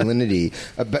masculinity,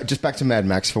 just back to Mad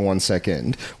Max for 1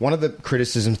 second, one of the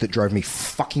criticisms that drove me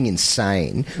fucking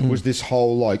insane was this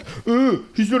whole, like,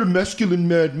 he's not a masculine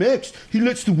Mad Max. He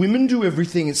lets the women do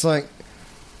everything. It's like,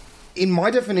 in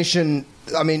my definition...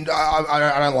 I mean,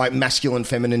 I don't like masculine,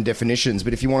 feminine definitions,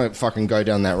 but if you want to fucking go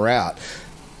down that route,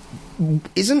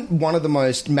 isn't one of the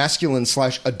most masculine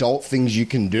 / adult things you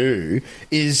can do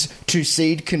is to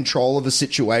cede control of a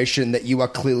situation that you are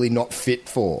clearly not fit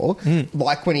for?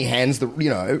 Like when he hands the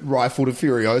rifle to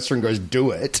Furiosa and goes,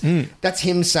 do it. That's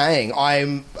him saying,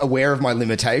 I'm aware of my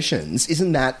limitations.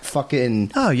 Isn't that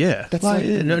fucking... Oh, yeah. That's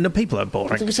no, people are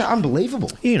boring. It's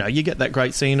unbelievable. You get that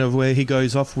great scene of where he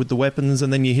goes off with the weapons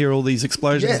and then you hear all these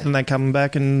explosions and they come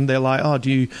back and they're like, are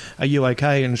you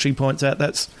okay? And she points out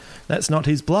that's not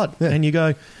his blood. Yeah. And you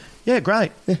go, yeah,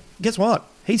 great. Yeah. Guess what?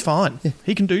 He's fine. Yeah.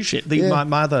 He can do shit. The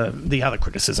other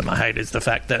criticism I hate is the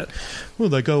fact that,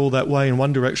 they go all that way in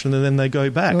one direction and then they go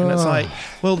back. And it's like,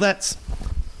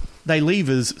 they leave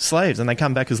as slaves and they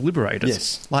come back as liberators.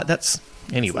 Yes. Like, that's...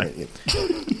 Anyway.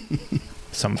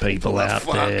 Some people out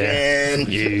there.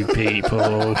 You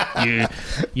people.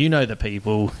 You know the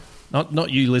people. Not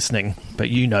you listening, but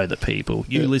you know the people.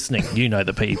 You listening, you know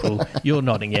the people. You're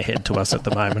nodding your head to us at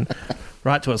the moment.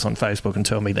 Write to us on Facebook and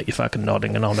tell me that you're fucking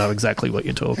nodding and I'll know exactly what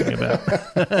you're talking about.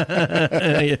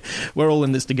 We're all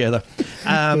in this together.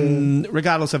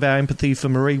 Regardless of our empathy for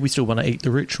Marie, we still want to eat the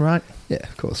rich, right? Yeah,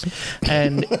 of course.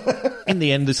 And in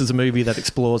the end, this is a movie that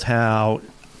explores how...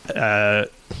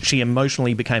 she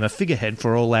emotionally became a figurehead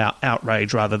for all our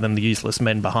outrage rather than the useless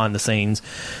men behind the scenes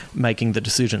making the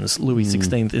decisions. Louis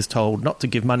XVI is told not to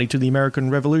give money to the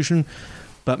American Revolution,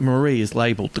 but Marie is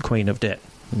labelled the Queen of Debt.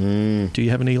 Do you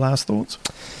have any last thoughts?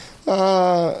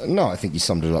 No, I think you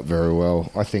summed it up very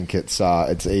well. I think it's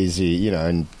easy,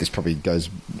 and this probably goes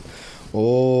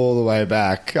all the way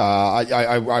back.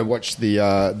 I watched the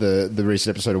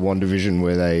recent episode of WandaVision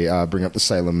where they bring up the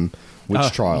Salem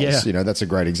witch trials. Yeah. That's a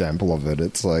great example of it.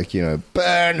 It's like,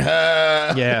 burn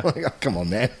her. Yeah. Like, oh, come on,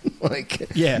 man.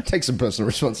 Take some personal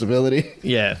responsibility.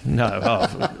 Yeah. No.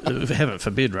 Heaven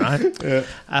forbid, right?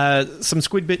 Yeah. Some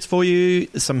squid bits for you.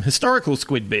 Some historical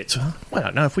squid bits. I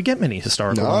don't know if we get many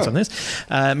historical ones on this.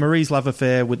 Marie's love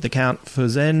affair with the Count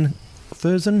Fersen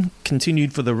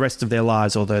continued for the rest of their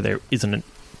lives, although there isn't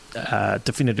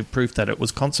definitive proof that it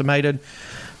was consummated.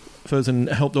 Fersen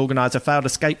helped organise a failed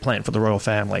escape plan for the royal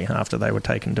family after they were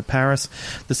taken to Paris.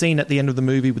 The scene at the end of the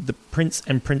movie with the prince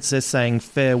and princess saying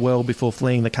farewell before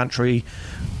fleeing the country,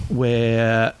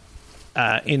 where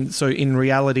in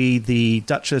reality the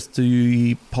Duchess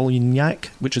de Polignac,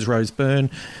 which is Rose Byrne,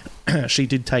 she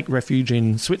did take refuge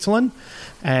in Switzerland,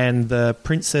 and the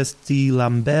Princess de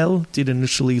Lamballe did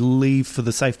initially leave for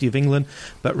the safety of England,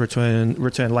 but returned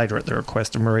later at the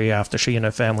request of Marie after she and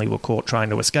her family were caught trying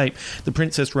to escape. The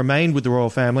princess remained with the royal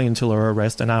family until her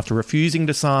arrest, and after refusing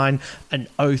to sign an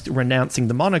oath renouncing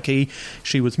the monarchy,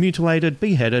 she was mutilated,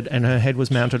 beheaded, and her head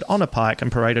was mounted on a pike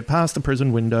and paraded past the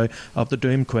prison window of the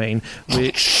doomed queen,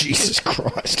 which... Jesus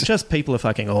Christ. Just people are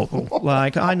fucking awful.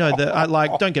 Like, I know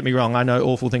that... don't get me wrong, I know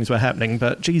awful things were happening,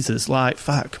 but Jesus,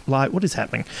 fuck. What is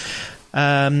happening?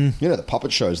 The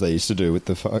puppet shows they used to do with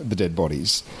the dead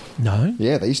bodies. No.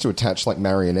 Yeah, they used to attach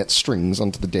marionette strings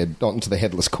onto the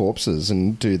headless corpses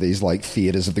and do these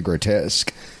theaters of the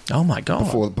grotesque. Oh my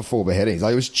god! Before beheadings,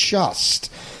 it was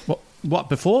just what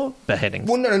before beheadings?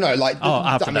 Well, no.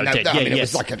 After they're dead. It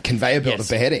was like a conveyor belt of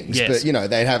beheadings. Yes. But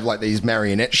they'd have these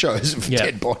marionette shows of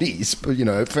dead bodies. But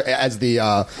as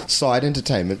the side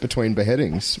entertainment between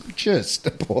beheadings, just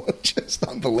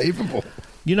unbelievable.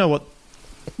 You know what?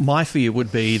 My fear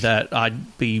would be that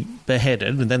I'd be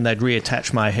beheaded and then they'd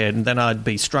reattach my head and then I'd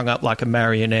be strung up like a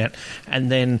marionette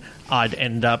and then I'd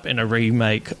end up in a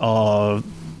remake of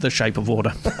The Shape of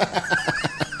Water.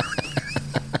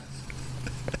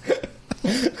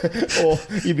 Or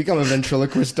you become a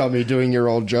ventriloquist dummy doing your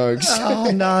old jokes. Oh,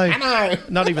 no.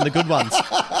 Not even the good ones.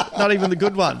 Not even the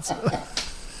good ones.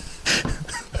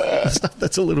 stuff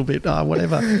that's a little bit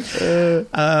whatever.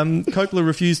 Coppola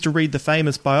refused to read the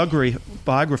famous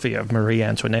biography of Marie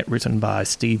Antoinette written by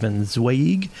Stephen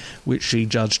Zweig, which she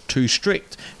judged too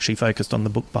strict. She focused on the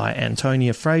book by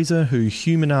Antonia Fraser, who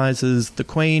humanises the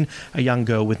Queen, a young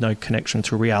girl with no connection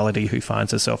to reality who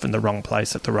finds herself in the wrong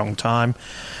place at the wrong time.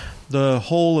 The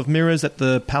Hall of Mirrors at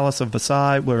the Palace of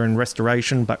Versailles were in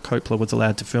restoration, but Coppola was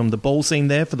allowed to film the ball scene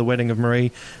there for the wedding of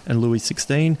Marie and Louis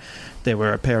XVI. There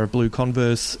were a pair of blue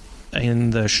Converse in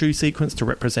the shoe sequence to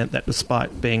represent that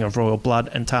despite being of royal blood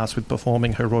and tasked with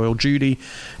performing her royal duty,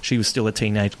 she was still a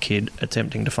teenage kid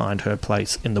attempting to find her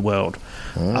place in the world.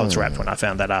 I was rapt when I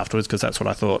found that afterwards because that's what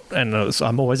I thought, and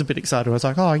I'm always a bit excited. I was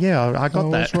like, oh yeah, I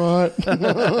got that.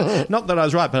 Right. Not that I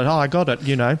was right, but I got it,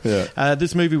 you know. Yeah.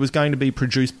 This movie was going to be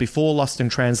produced before Lost in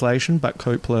Translation, but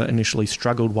Coppola initially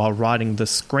struggled while writing the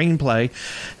screenplay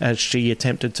as she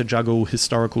attempted to juggle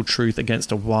historical truth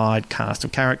against a wide cast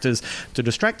of characters. To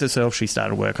distract herself, she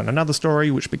started work on another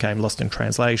story, which became Lost in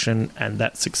Translation, and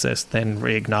that success then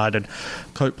reignited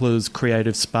Coppola's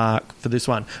creative spark for this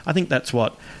one. I think that's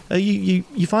what you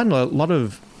find a lot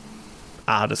of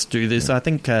artists do this. I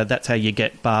think that's how you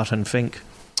get Barton Fink.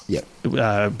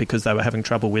 Yeah, because they were having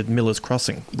trouble with Miller's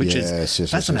Crossing, which is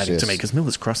fascinating to me because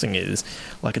Miller's Crossing is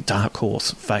like a dark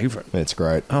horse favourite. It's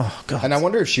great. Oh, God. And I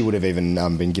wonder if she would have even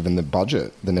been given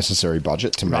the necessary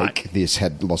budget to make this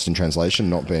had Lost in Translation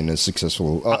not been as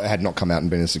successful, had not come out and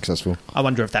been as successful. I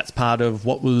wonder if that's part of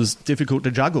what was difficult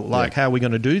to juggle, like how are we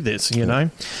going to do this, you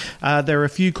know? There are a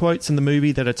few quotes in the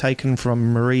movie that are taken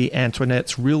from Marie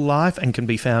Antoinette's real life and can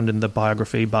be found in the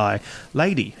biography by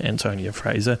Lady Antonia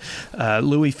Fraser.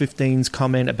 Louis XV's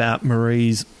comment about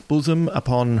Marie's bosom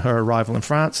upon her arrival in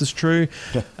France is true.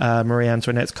 Marie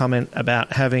Antoinette's comment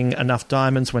about having enough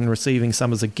diamonds when receiving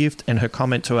some as a gift, and her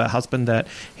comment to her husband that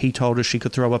he told her she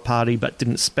could throw a party but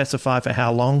didn't specify for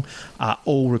how long, are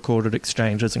all recorded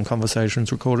exchanges and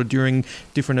conversations recorded during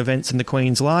different events in the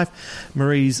Queen's life.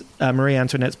 Marie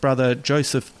Antoinette's brother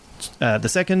Joseph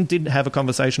II did have a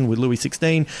conversation with Louis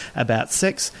XVI about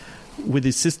sex with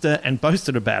his sister and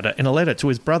boasted about it in a letter to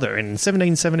his brother in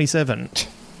 1777.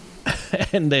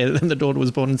 And the daughter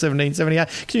was born in 1778.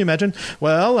 Can you imagine?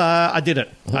 Well, I did it.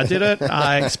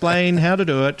 I explained how to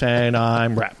do it, and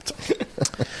I'm wrapped.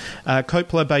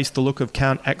 Coppola based the look of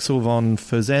Count Axel von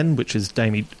Fersen, which is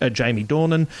Jamie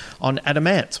Dornan, on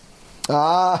Adamant.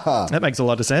 That makes a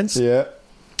lot of sense. Yeah.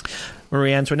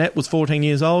 Marie Antoinette was 14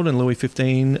 years old, and Louis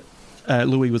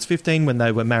was 15 when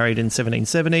they were married in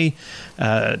 1770.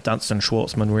 Dunstan and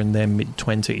Schwartzman were in their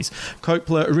mid-20s.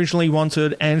 Coppola originally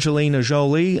wanted Angelina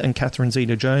Jolie and Catherine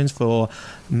Zeta-Jones for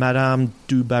Madame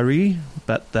du Barry,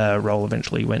 but the role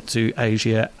eventually went to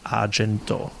Asia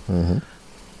Argento. Mm-hmm.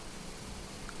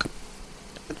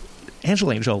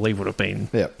 Angelina Jolie would have been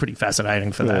pretty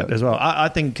fascinating for that as well. I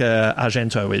think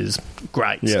Argento is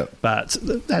great, but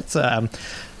that's... and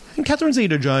Catherine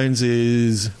Zeta-Jones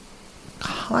is...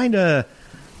 kind of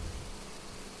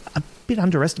a bit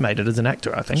underestimated as an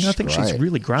actor, I think. I think she's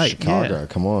really great. Chicago,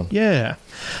 come on. Yeah.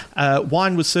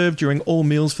 Wine was served during all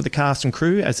meals for the cast and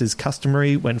crew, as is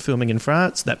customary when filming in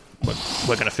France. We're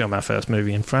going to film our first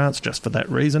movie in France just for that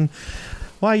reason.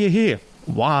 Why are you here?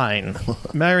 Wine.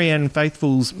 Marianne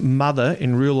Faithfull's mother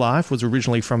in real life was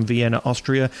originally from Vienna,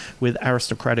 Austria, with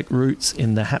aristocratic roots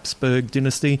in the Habsburg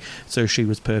dynasty, so she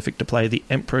was perfect to play the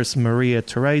Empress Maria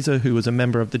Theresa, who was a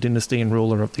member of the dynasty and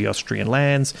ruler of the Austrian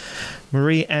lands.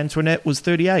 Marie Antoinette was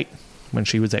 38 when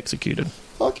she was executed.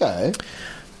 Okay.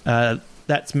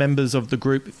 That's members of the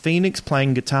group Phoenix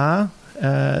playing guitar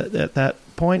at that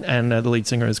point, and the lead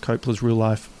singer is Coppola's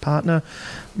real-life partner.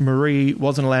 Marie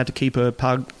wasn't allowed to keep her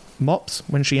pug Mops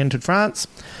when she entered France.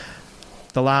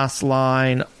 The last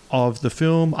line of the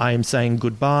film, I am saying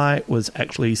goodbye, was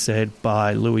actually said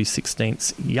by Louis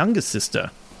XVI's youngest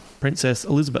sister, Princess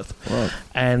Elizabeth. Wow.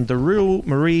 And the real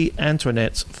Marie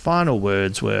Antoinette's final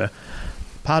words were,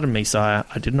 "Pardon me, sire,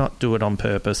 I did not do it on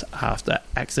purpose," after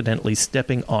accidentally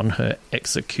stepping on her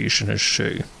executioner's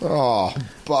shoe. Oh,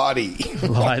 buddy.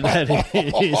 Like, that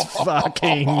is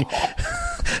fucking...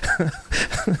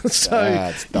 So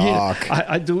that's dark. Yeah,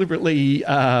 I deliberately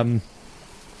I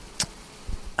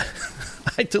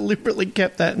deliberately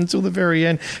kept that until the very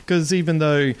end, because even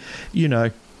though, you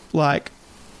know, like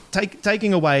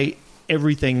taking away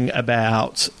everything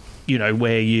about, you know,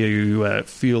 where you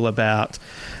feel about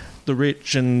the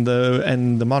rich and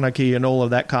the monarchy and all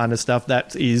of that kind of stuff,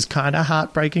 that is kind of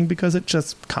heartbreaking, because it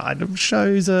just kind of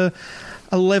shows a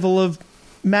level of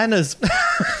manners.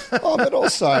 Oh, but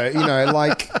also, you know,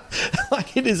 like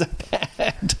it is a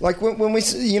bad. Like when we,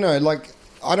 you know, like,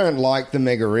 I don't like the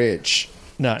mega rich,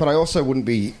 No. But I also wouldn't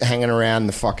be hanging around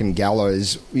the fucking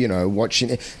gallows, watching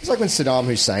it. It's like when Saddam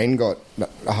Hussein got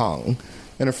hung,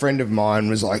 and a friend of mine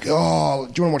was like, "Oh,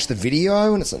 do you want to watch the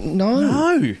video?" And it's like,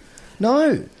 no.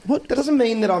 What? That doesn't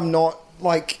mean that I'm not,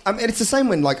 like... I mean, it's the same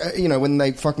when, when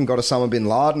they fucking got Osama bin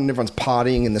Laden and everyone's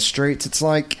partying in the streets. It's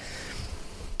like...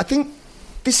 I think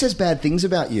this says bad things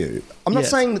about you. I'm not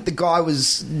saying that the guy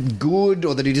was good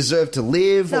or that he deserved to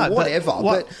live or whatever,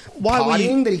 but why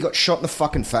partying that he got shot in the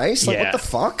fucking face? Like, what the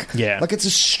fuck? Yeah. Like, it's a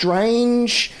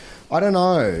strange... I don't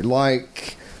know.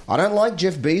 Like, I don't like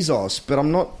Jeff Bezos, but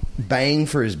I'm not baying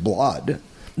for his blood.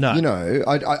 No.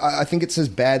 I think it says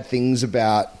bad things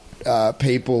about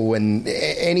people when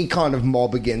any kind of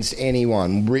mob against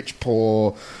anyone, rich,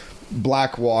 poor,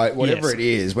 black, white, whatever it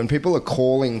is, when people are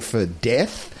calling for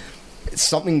death,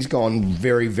 something's gone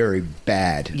very, very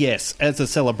bad. Yes, as a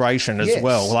celebration as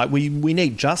well. Like, we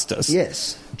need justice.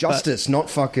 Yes, justice, not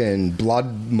fucking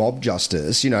blood mob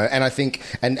justice, And I think,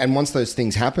 and once those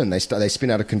things happen, they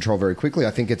spin out of control very quickly.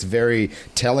 I think it's very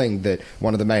telling that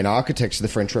one of the main architects of the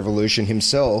French Revolution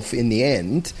himself, in the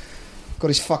end, got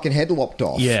his fucking head lopped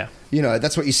off. Yeah.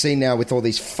 That's what you see now with all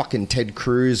these fucking Ted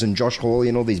Cruz and Josh Hawley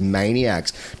and all these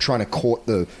maniacs trying to court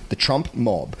the Trump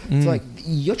mob. It's like,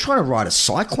 you're trying to ride a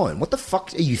cyclone. What the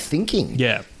fuck are you thinking?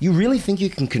 Yeah. You really think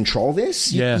you can control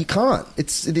this? You can't.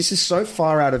 This is so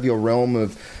far out of your realm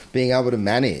of being able to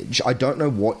manage. I don't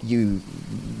know what you...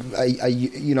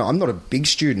 I'm not a big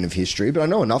student of history, but I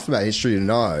know enough about history to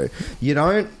know you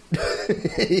don't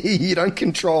you don't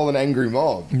control an angry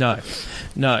mob. No,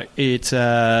 it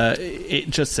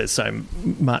just says so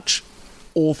much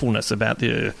awfulness about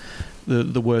the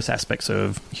worst aspects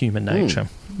of human nature.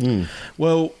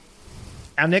 Well,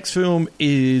 our next film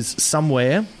is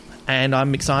Somewhere, and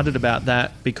I'm excited about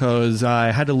that because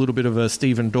I had a little bit of a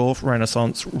Stephen Dorff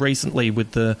renaissance recently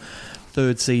with the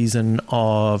third season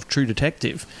of True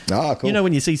Detective. Ah, cool.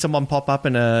 When you see someone pop up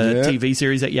in a TV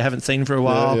series that you haven't seen for a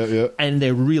while, and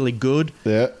they're really good.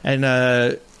 Yeah. And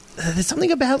there's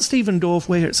something about Stephen Dorff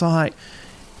where it's like,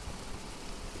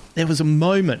 there was a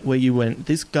moment where you went,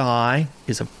 this guy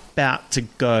is about to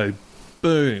go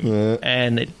boom,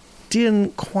 and it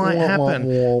didn't quite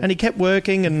happen. And he kept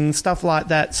working and stuff like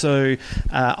that, so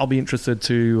I'll be interested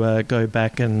to go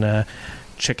back and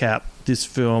check out this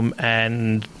film,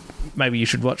 and maybe you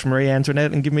should watch Marie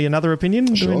Antoinette and give me another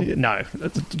opinion. Sure. No,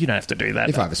 you don't have to do that.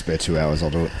 If I have a spare 2 hours,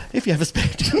 I'll do it. If you have a spare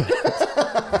 2 hours.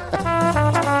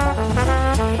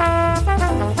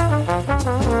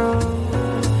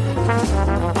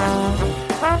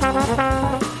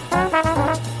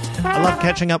 I love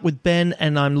catching up with Ben,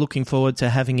 and I'm looking forward to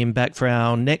having him back for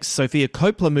our next Sofia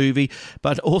Coppola movie,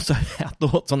 but also our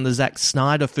thoughts on the Zack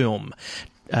Snyder film.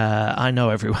 I know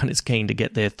everyone is keen to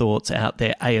get their thoughts out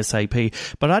there ASAP,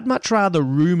 but I'd much rather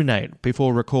ruminate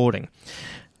before recording.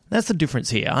 That's the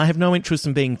difference here. I have no interest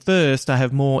in being first. I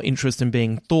have more interest in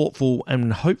being thoughtful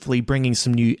and hopefully bringing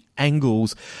some new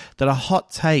angles that a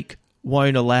hot take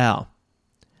won't allow.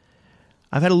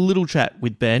 I've had a little chat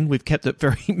with Ben. We've kept it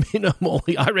very minimal.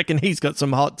 I reckon he's got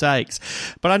some hot takes.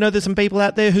 But I know there's some people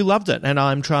out there who loved it, and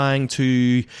I'm trying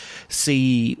to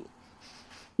see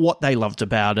what they loved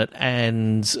about it,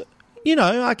 and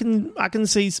I can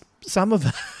see some of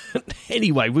it.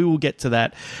 Anyway, we will get to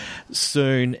that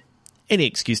soon. Any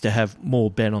excuse to have more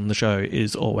Ben on the show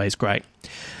is always great.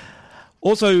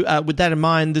 Also, with that in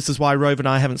mind, this is why Rove and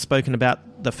I haven't spoken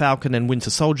about The Falcon and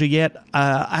Winter Soldier yet.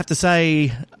 I have to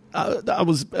say, I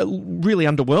was really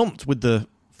underwhelmed with the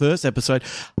first episode.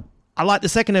 I like the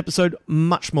second episode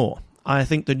much more. I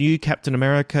think the new Captain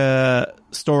America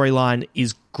storyline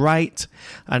is great,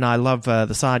 and I love the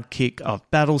sidekick of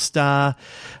Battlestar.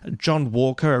 John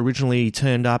Walker originally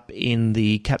turned up in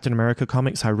the Captain America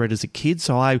comics I read as a kid,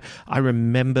 so I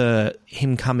remember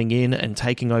him coming in and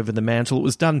taking over the mantle. It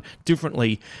was done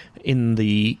differently in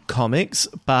the comics,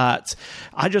 but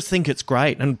I just think it's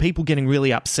great, and people getting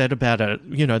really upset about it.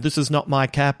 This is not my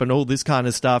Cap and all this kind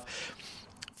of stuff.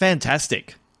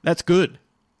 Fantastic. That's good.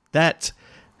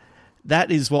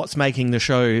 That is what's making the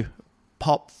show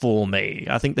pop for me.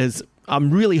 I think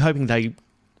I'm really hoping they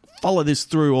follow this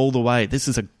through all the way. This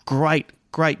is a great,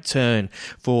 great turn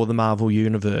for the Marvel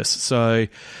Universe. So,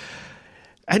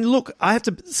 and look, I have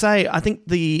to say, I think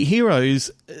the heroes,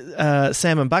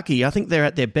 Sam and Bucky, I think they're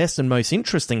at their best and most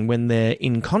interesting when they're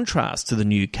in contrast to the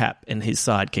new Cap and his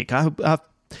sidekick.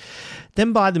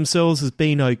 Them by themselves has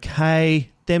been okay.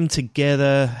 Them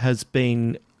together has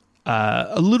been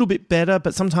a little bit better,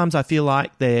 but sometimes I feel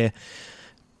like they're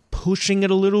pushing it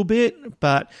a little bit.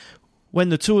 But when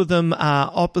the two of them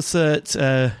are opposite,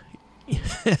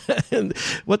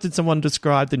 What did someone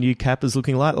describe the new Cap as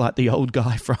looking like? Like the old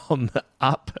guy from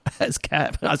Up as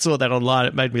Cap. I saw that online.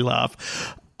 It made me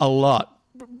laugh a lot.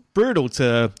 Brutal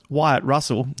to Wyatt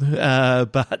Russell.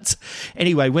 But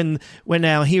anyway, when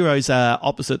our heroes are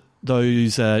opposite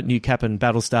those new Cap and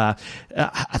Battlestar,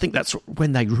 I think that's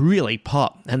when they really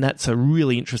pop, and that's a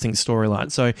really interesting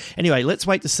storyline. So anyway, let's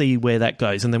wait to see where that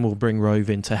goes, and then we'll bring Rove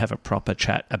in to have a proper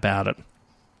chat about it.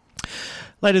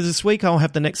 Later this week, I'll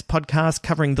have the next podcast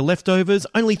covering The Leftovers.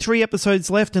 Only 3 episodes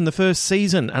left in the first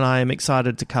season, and I am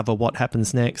excited to cover what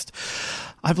happens next.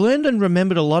 I've learned and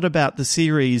remembered a lot about the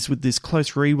series with this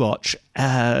close rewatch,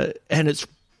 and it's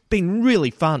been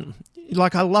really fun.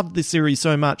 Like, I love this series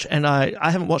so much, and I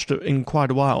haven't watched it in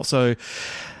quite a while, so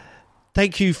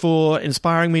thank you for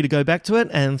inspiring me to go back to it,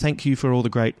 and thank you for all the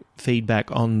great feedback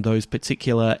on those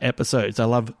particular episodes. I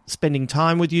love spending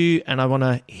time with you, and I want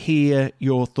to hear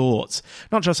your thoughts.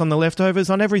 Not just on The Leftovers,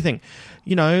 on everything.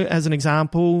 You know, as an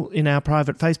example, in our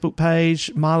private Facebook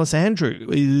page, Marlis Andrew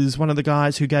is one of the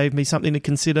guys who gave me something to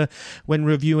consider when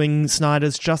reviewing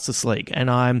Snyder's Justice League, and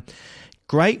I'm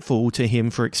grateful to him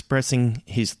for expressing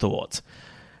his thoughts.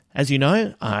 As you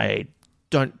know, I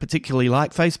don't particularly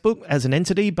like Facebook as an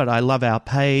entity, but I love our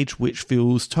page, which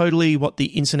feels totally what the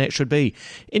internet should be.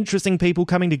 Interesting people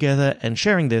coming together and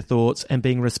sharing their thoughts and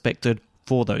being respected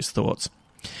for those thoughts.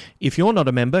 If you're not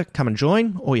a member, come and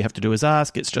join. All you have to do is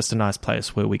ask. It's just a nice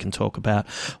place where we can talk about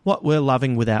what we're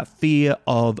loving without fear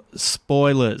of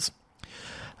spoilers.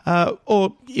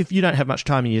 Or if you don't have much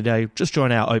time in your day, just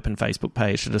join our open Facebook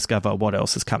page to discover what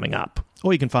else is coming up.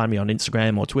 Or you can find me on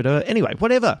Instagram or Twitter. Anyway,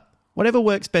 whatever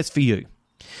works best for you.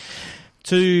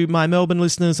 To my Melbourne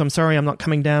listeners, I'm sorry I'm not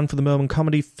coming down for the Melbourne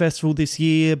Comedy Festival this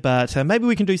year, but maybe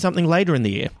we can do something later in the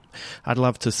year. I'd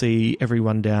love to see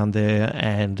everyone down there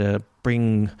and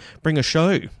bring a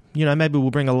show. You know, maybe we'll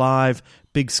bring a live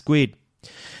Big Squid.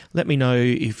 Let me know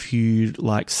if you'd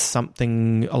like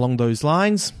something along those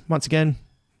lines. Once again,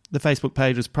 the Facebook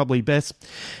page is probably best.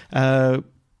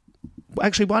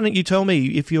 Actually, why don't you tell me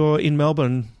if you're in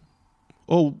Melbourne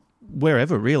or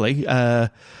wherever, really,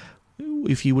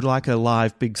 if you would like a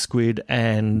live Big Squid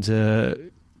and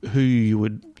who you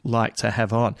would like to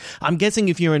have on. I'm guessing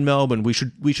if you're in Melbourne, we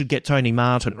should get Tony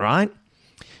Martin, right?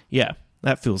 Yeah,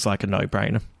 that feels like a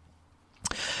no-brainer.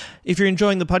 If you're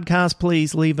enjoying the podcast,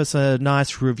 please leave us a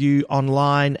nice review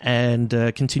online and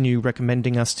continue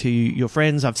recommending us to your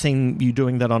friends. I've seen you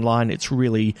doing that online. It's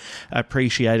really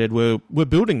appreciated. We're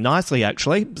building nicely,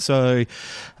 actually, so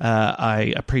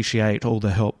I appreciate all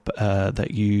the help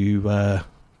that you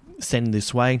send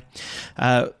this way.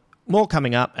 More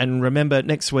coming up, and remember,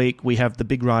 next week we have the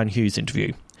big Ryan Hughes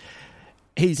interview.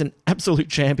 He's an absolute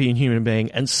champion human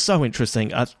being and so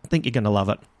interesting. I think you're going to love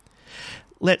it.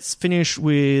 Let's finish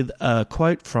with a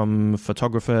quote from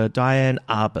photographer Diane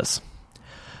Arbus.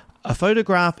 "A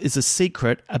photograph is a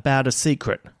secret about a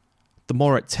secret. The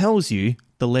more it tells you,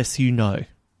 the less you know."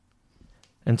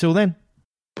 Until then.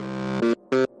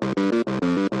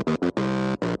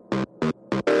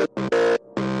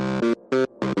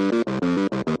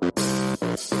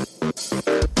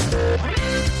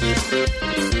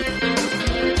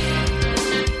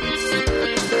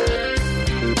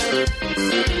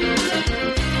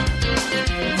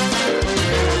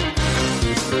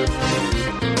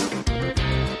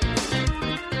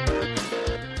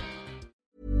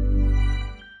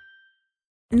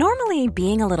 Normally,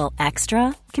 being a little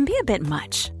extra can be a bit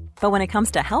much, but when it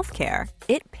comes to healthcare,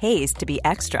 it pays to be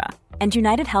extra. And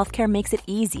United Healthcare makes it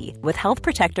easy with Health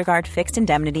Protector Guard fixed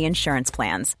indemnity insurance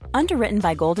plans. Underwritten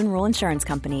by Golden Rule Insurance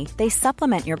Company, they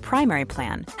supplement your primary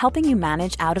plan, helping you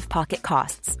manage out-of-pocket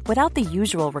costs without the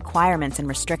usual requirements and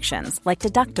restrictions like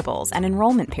deductibles and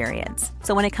enrollment periods.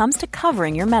 So when it comes to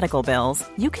covering your medical bills,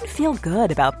 you can feel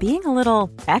good about being a little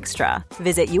extra.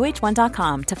 Visit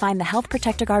UH1.com to find the Health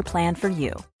Protector Guard plan for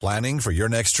you. Planning for your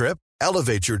next trip?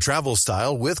 Elevate your travel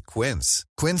style with Quince.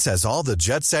 Quince has all the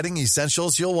jet-setting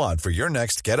essentials you'll want for your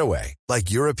next getaway,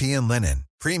 like European linen,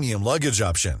 premium luggage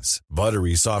options,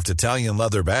 buttery soft Italian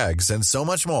leather bags, and so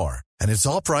much more. And it's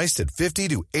all priced at 50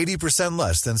 to 80%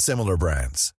 less than similar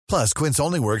brands. Plus, Quince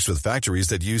only works with factories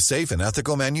that use safe and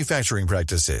ethical manufacturing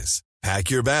practices.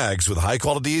 Pack your bags with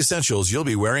high-quality essentials you'll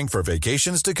be wearing for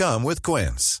vacations to come with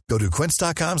Quince. Go to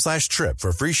quince.com/trip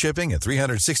for free shipping and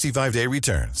 365-day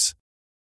returns.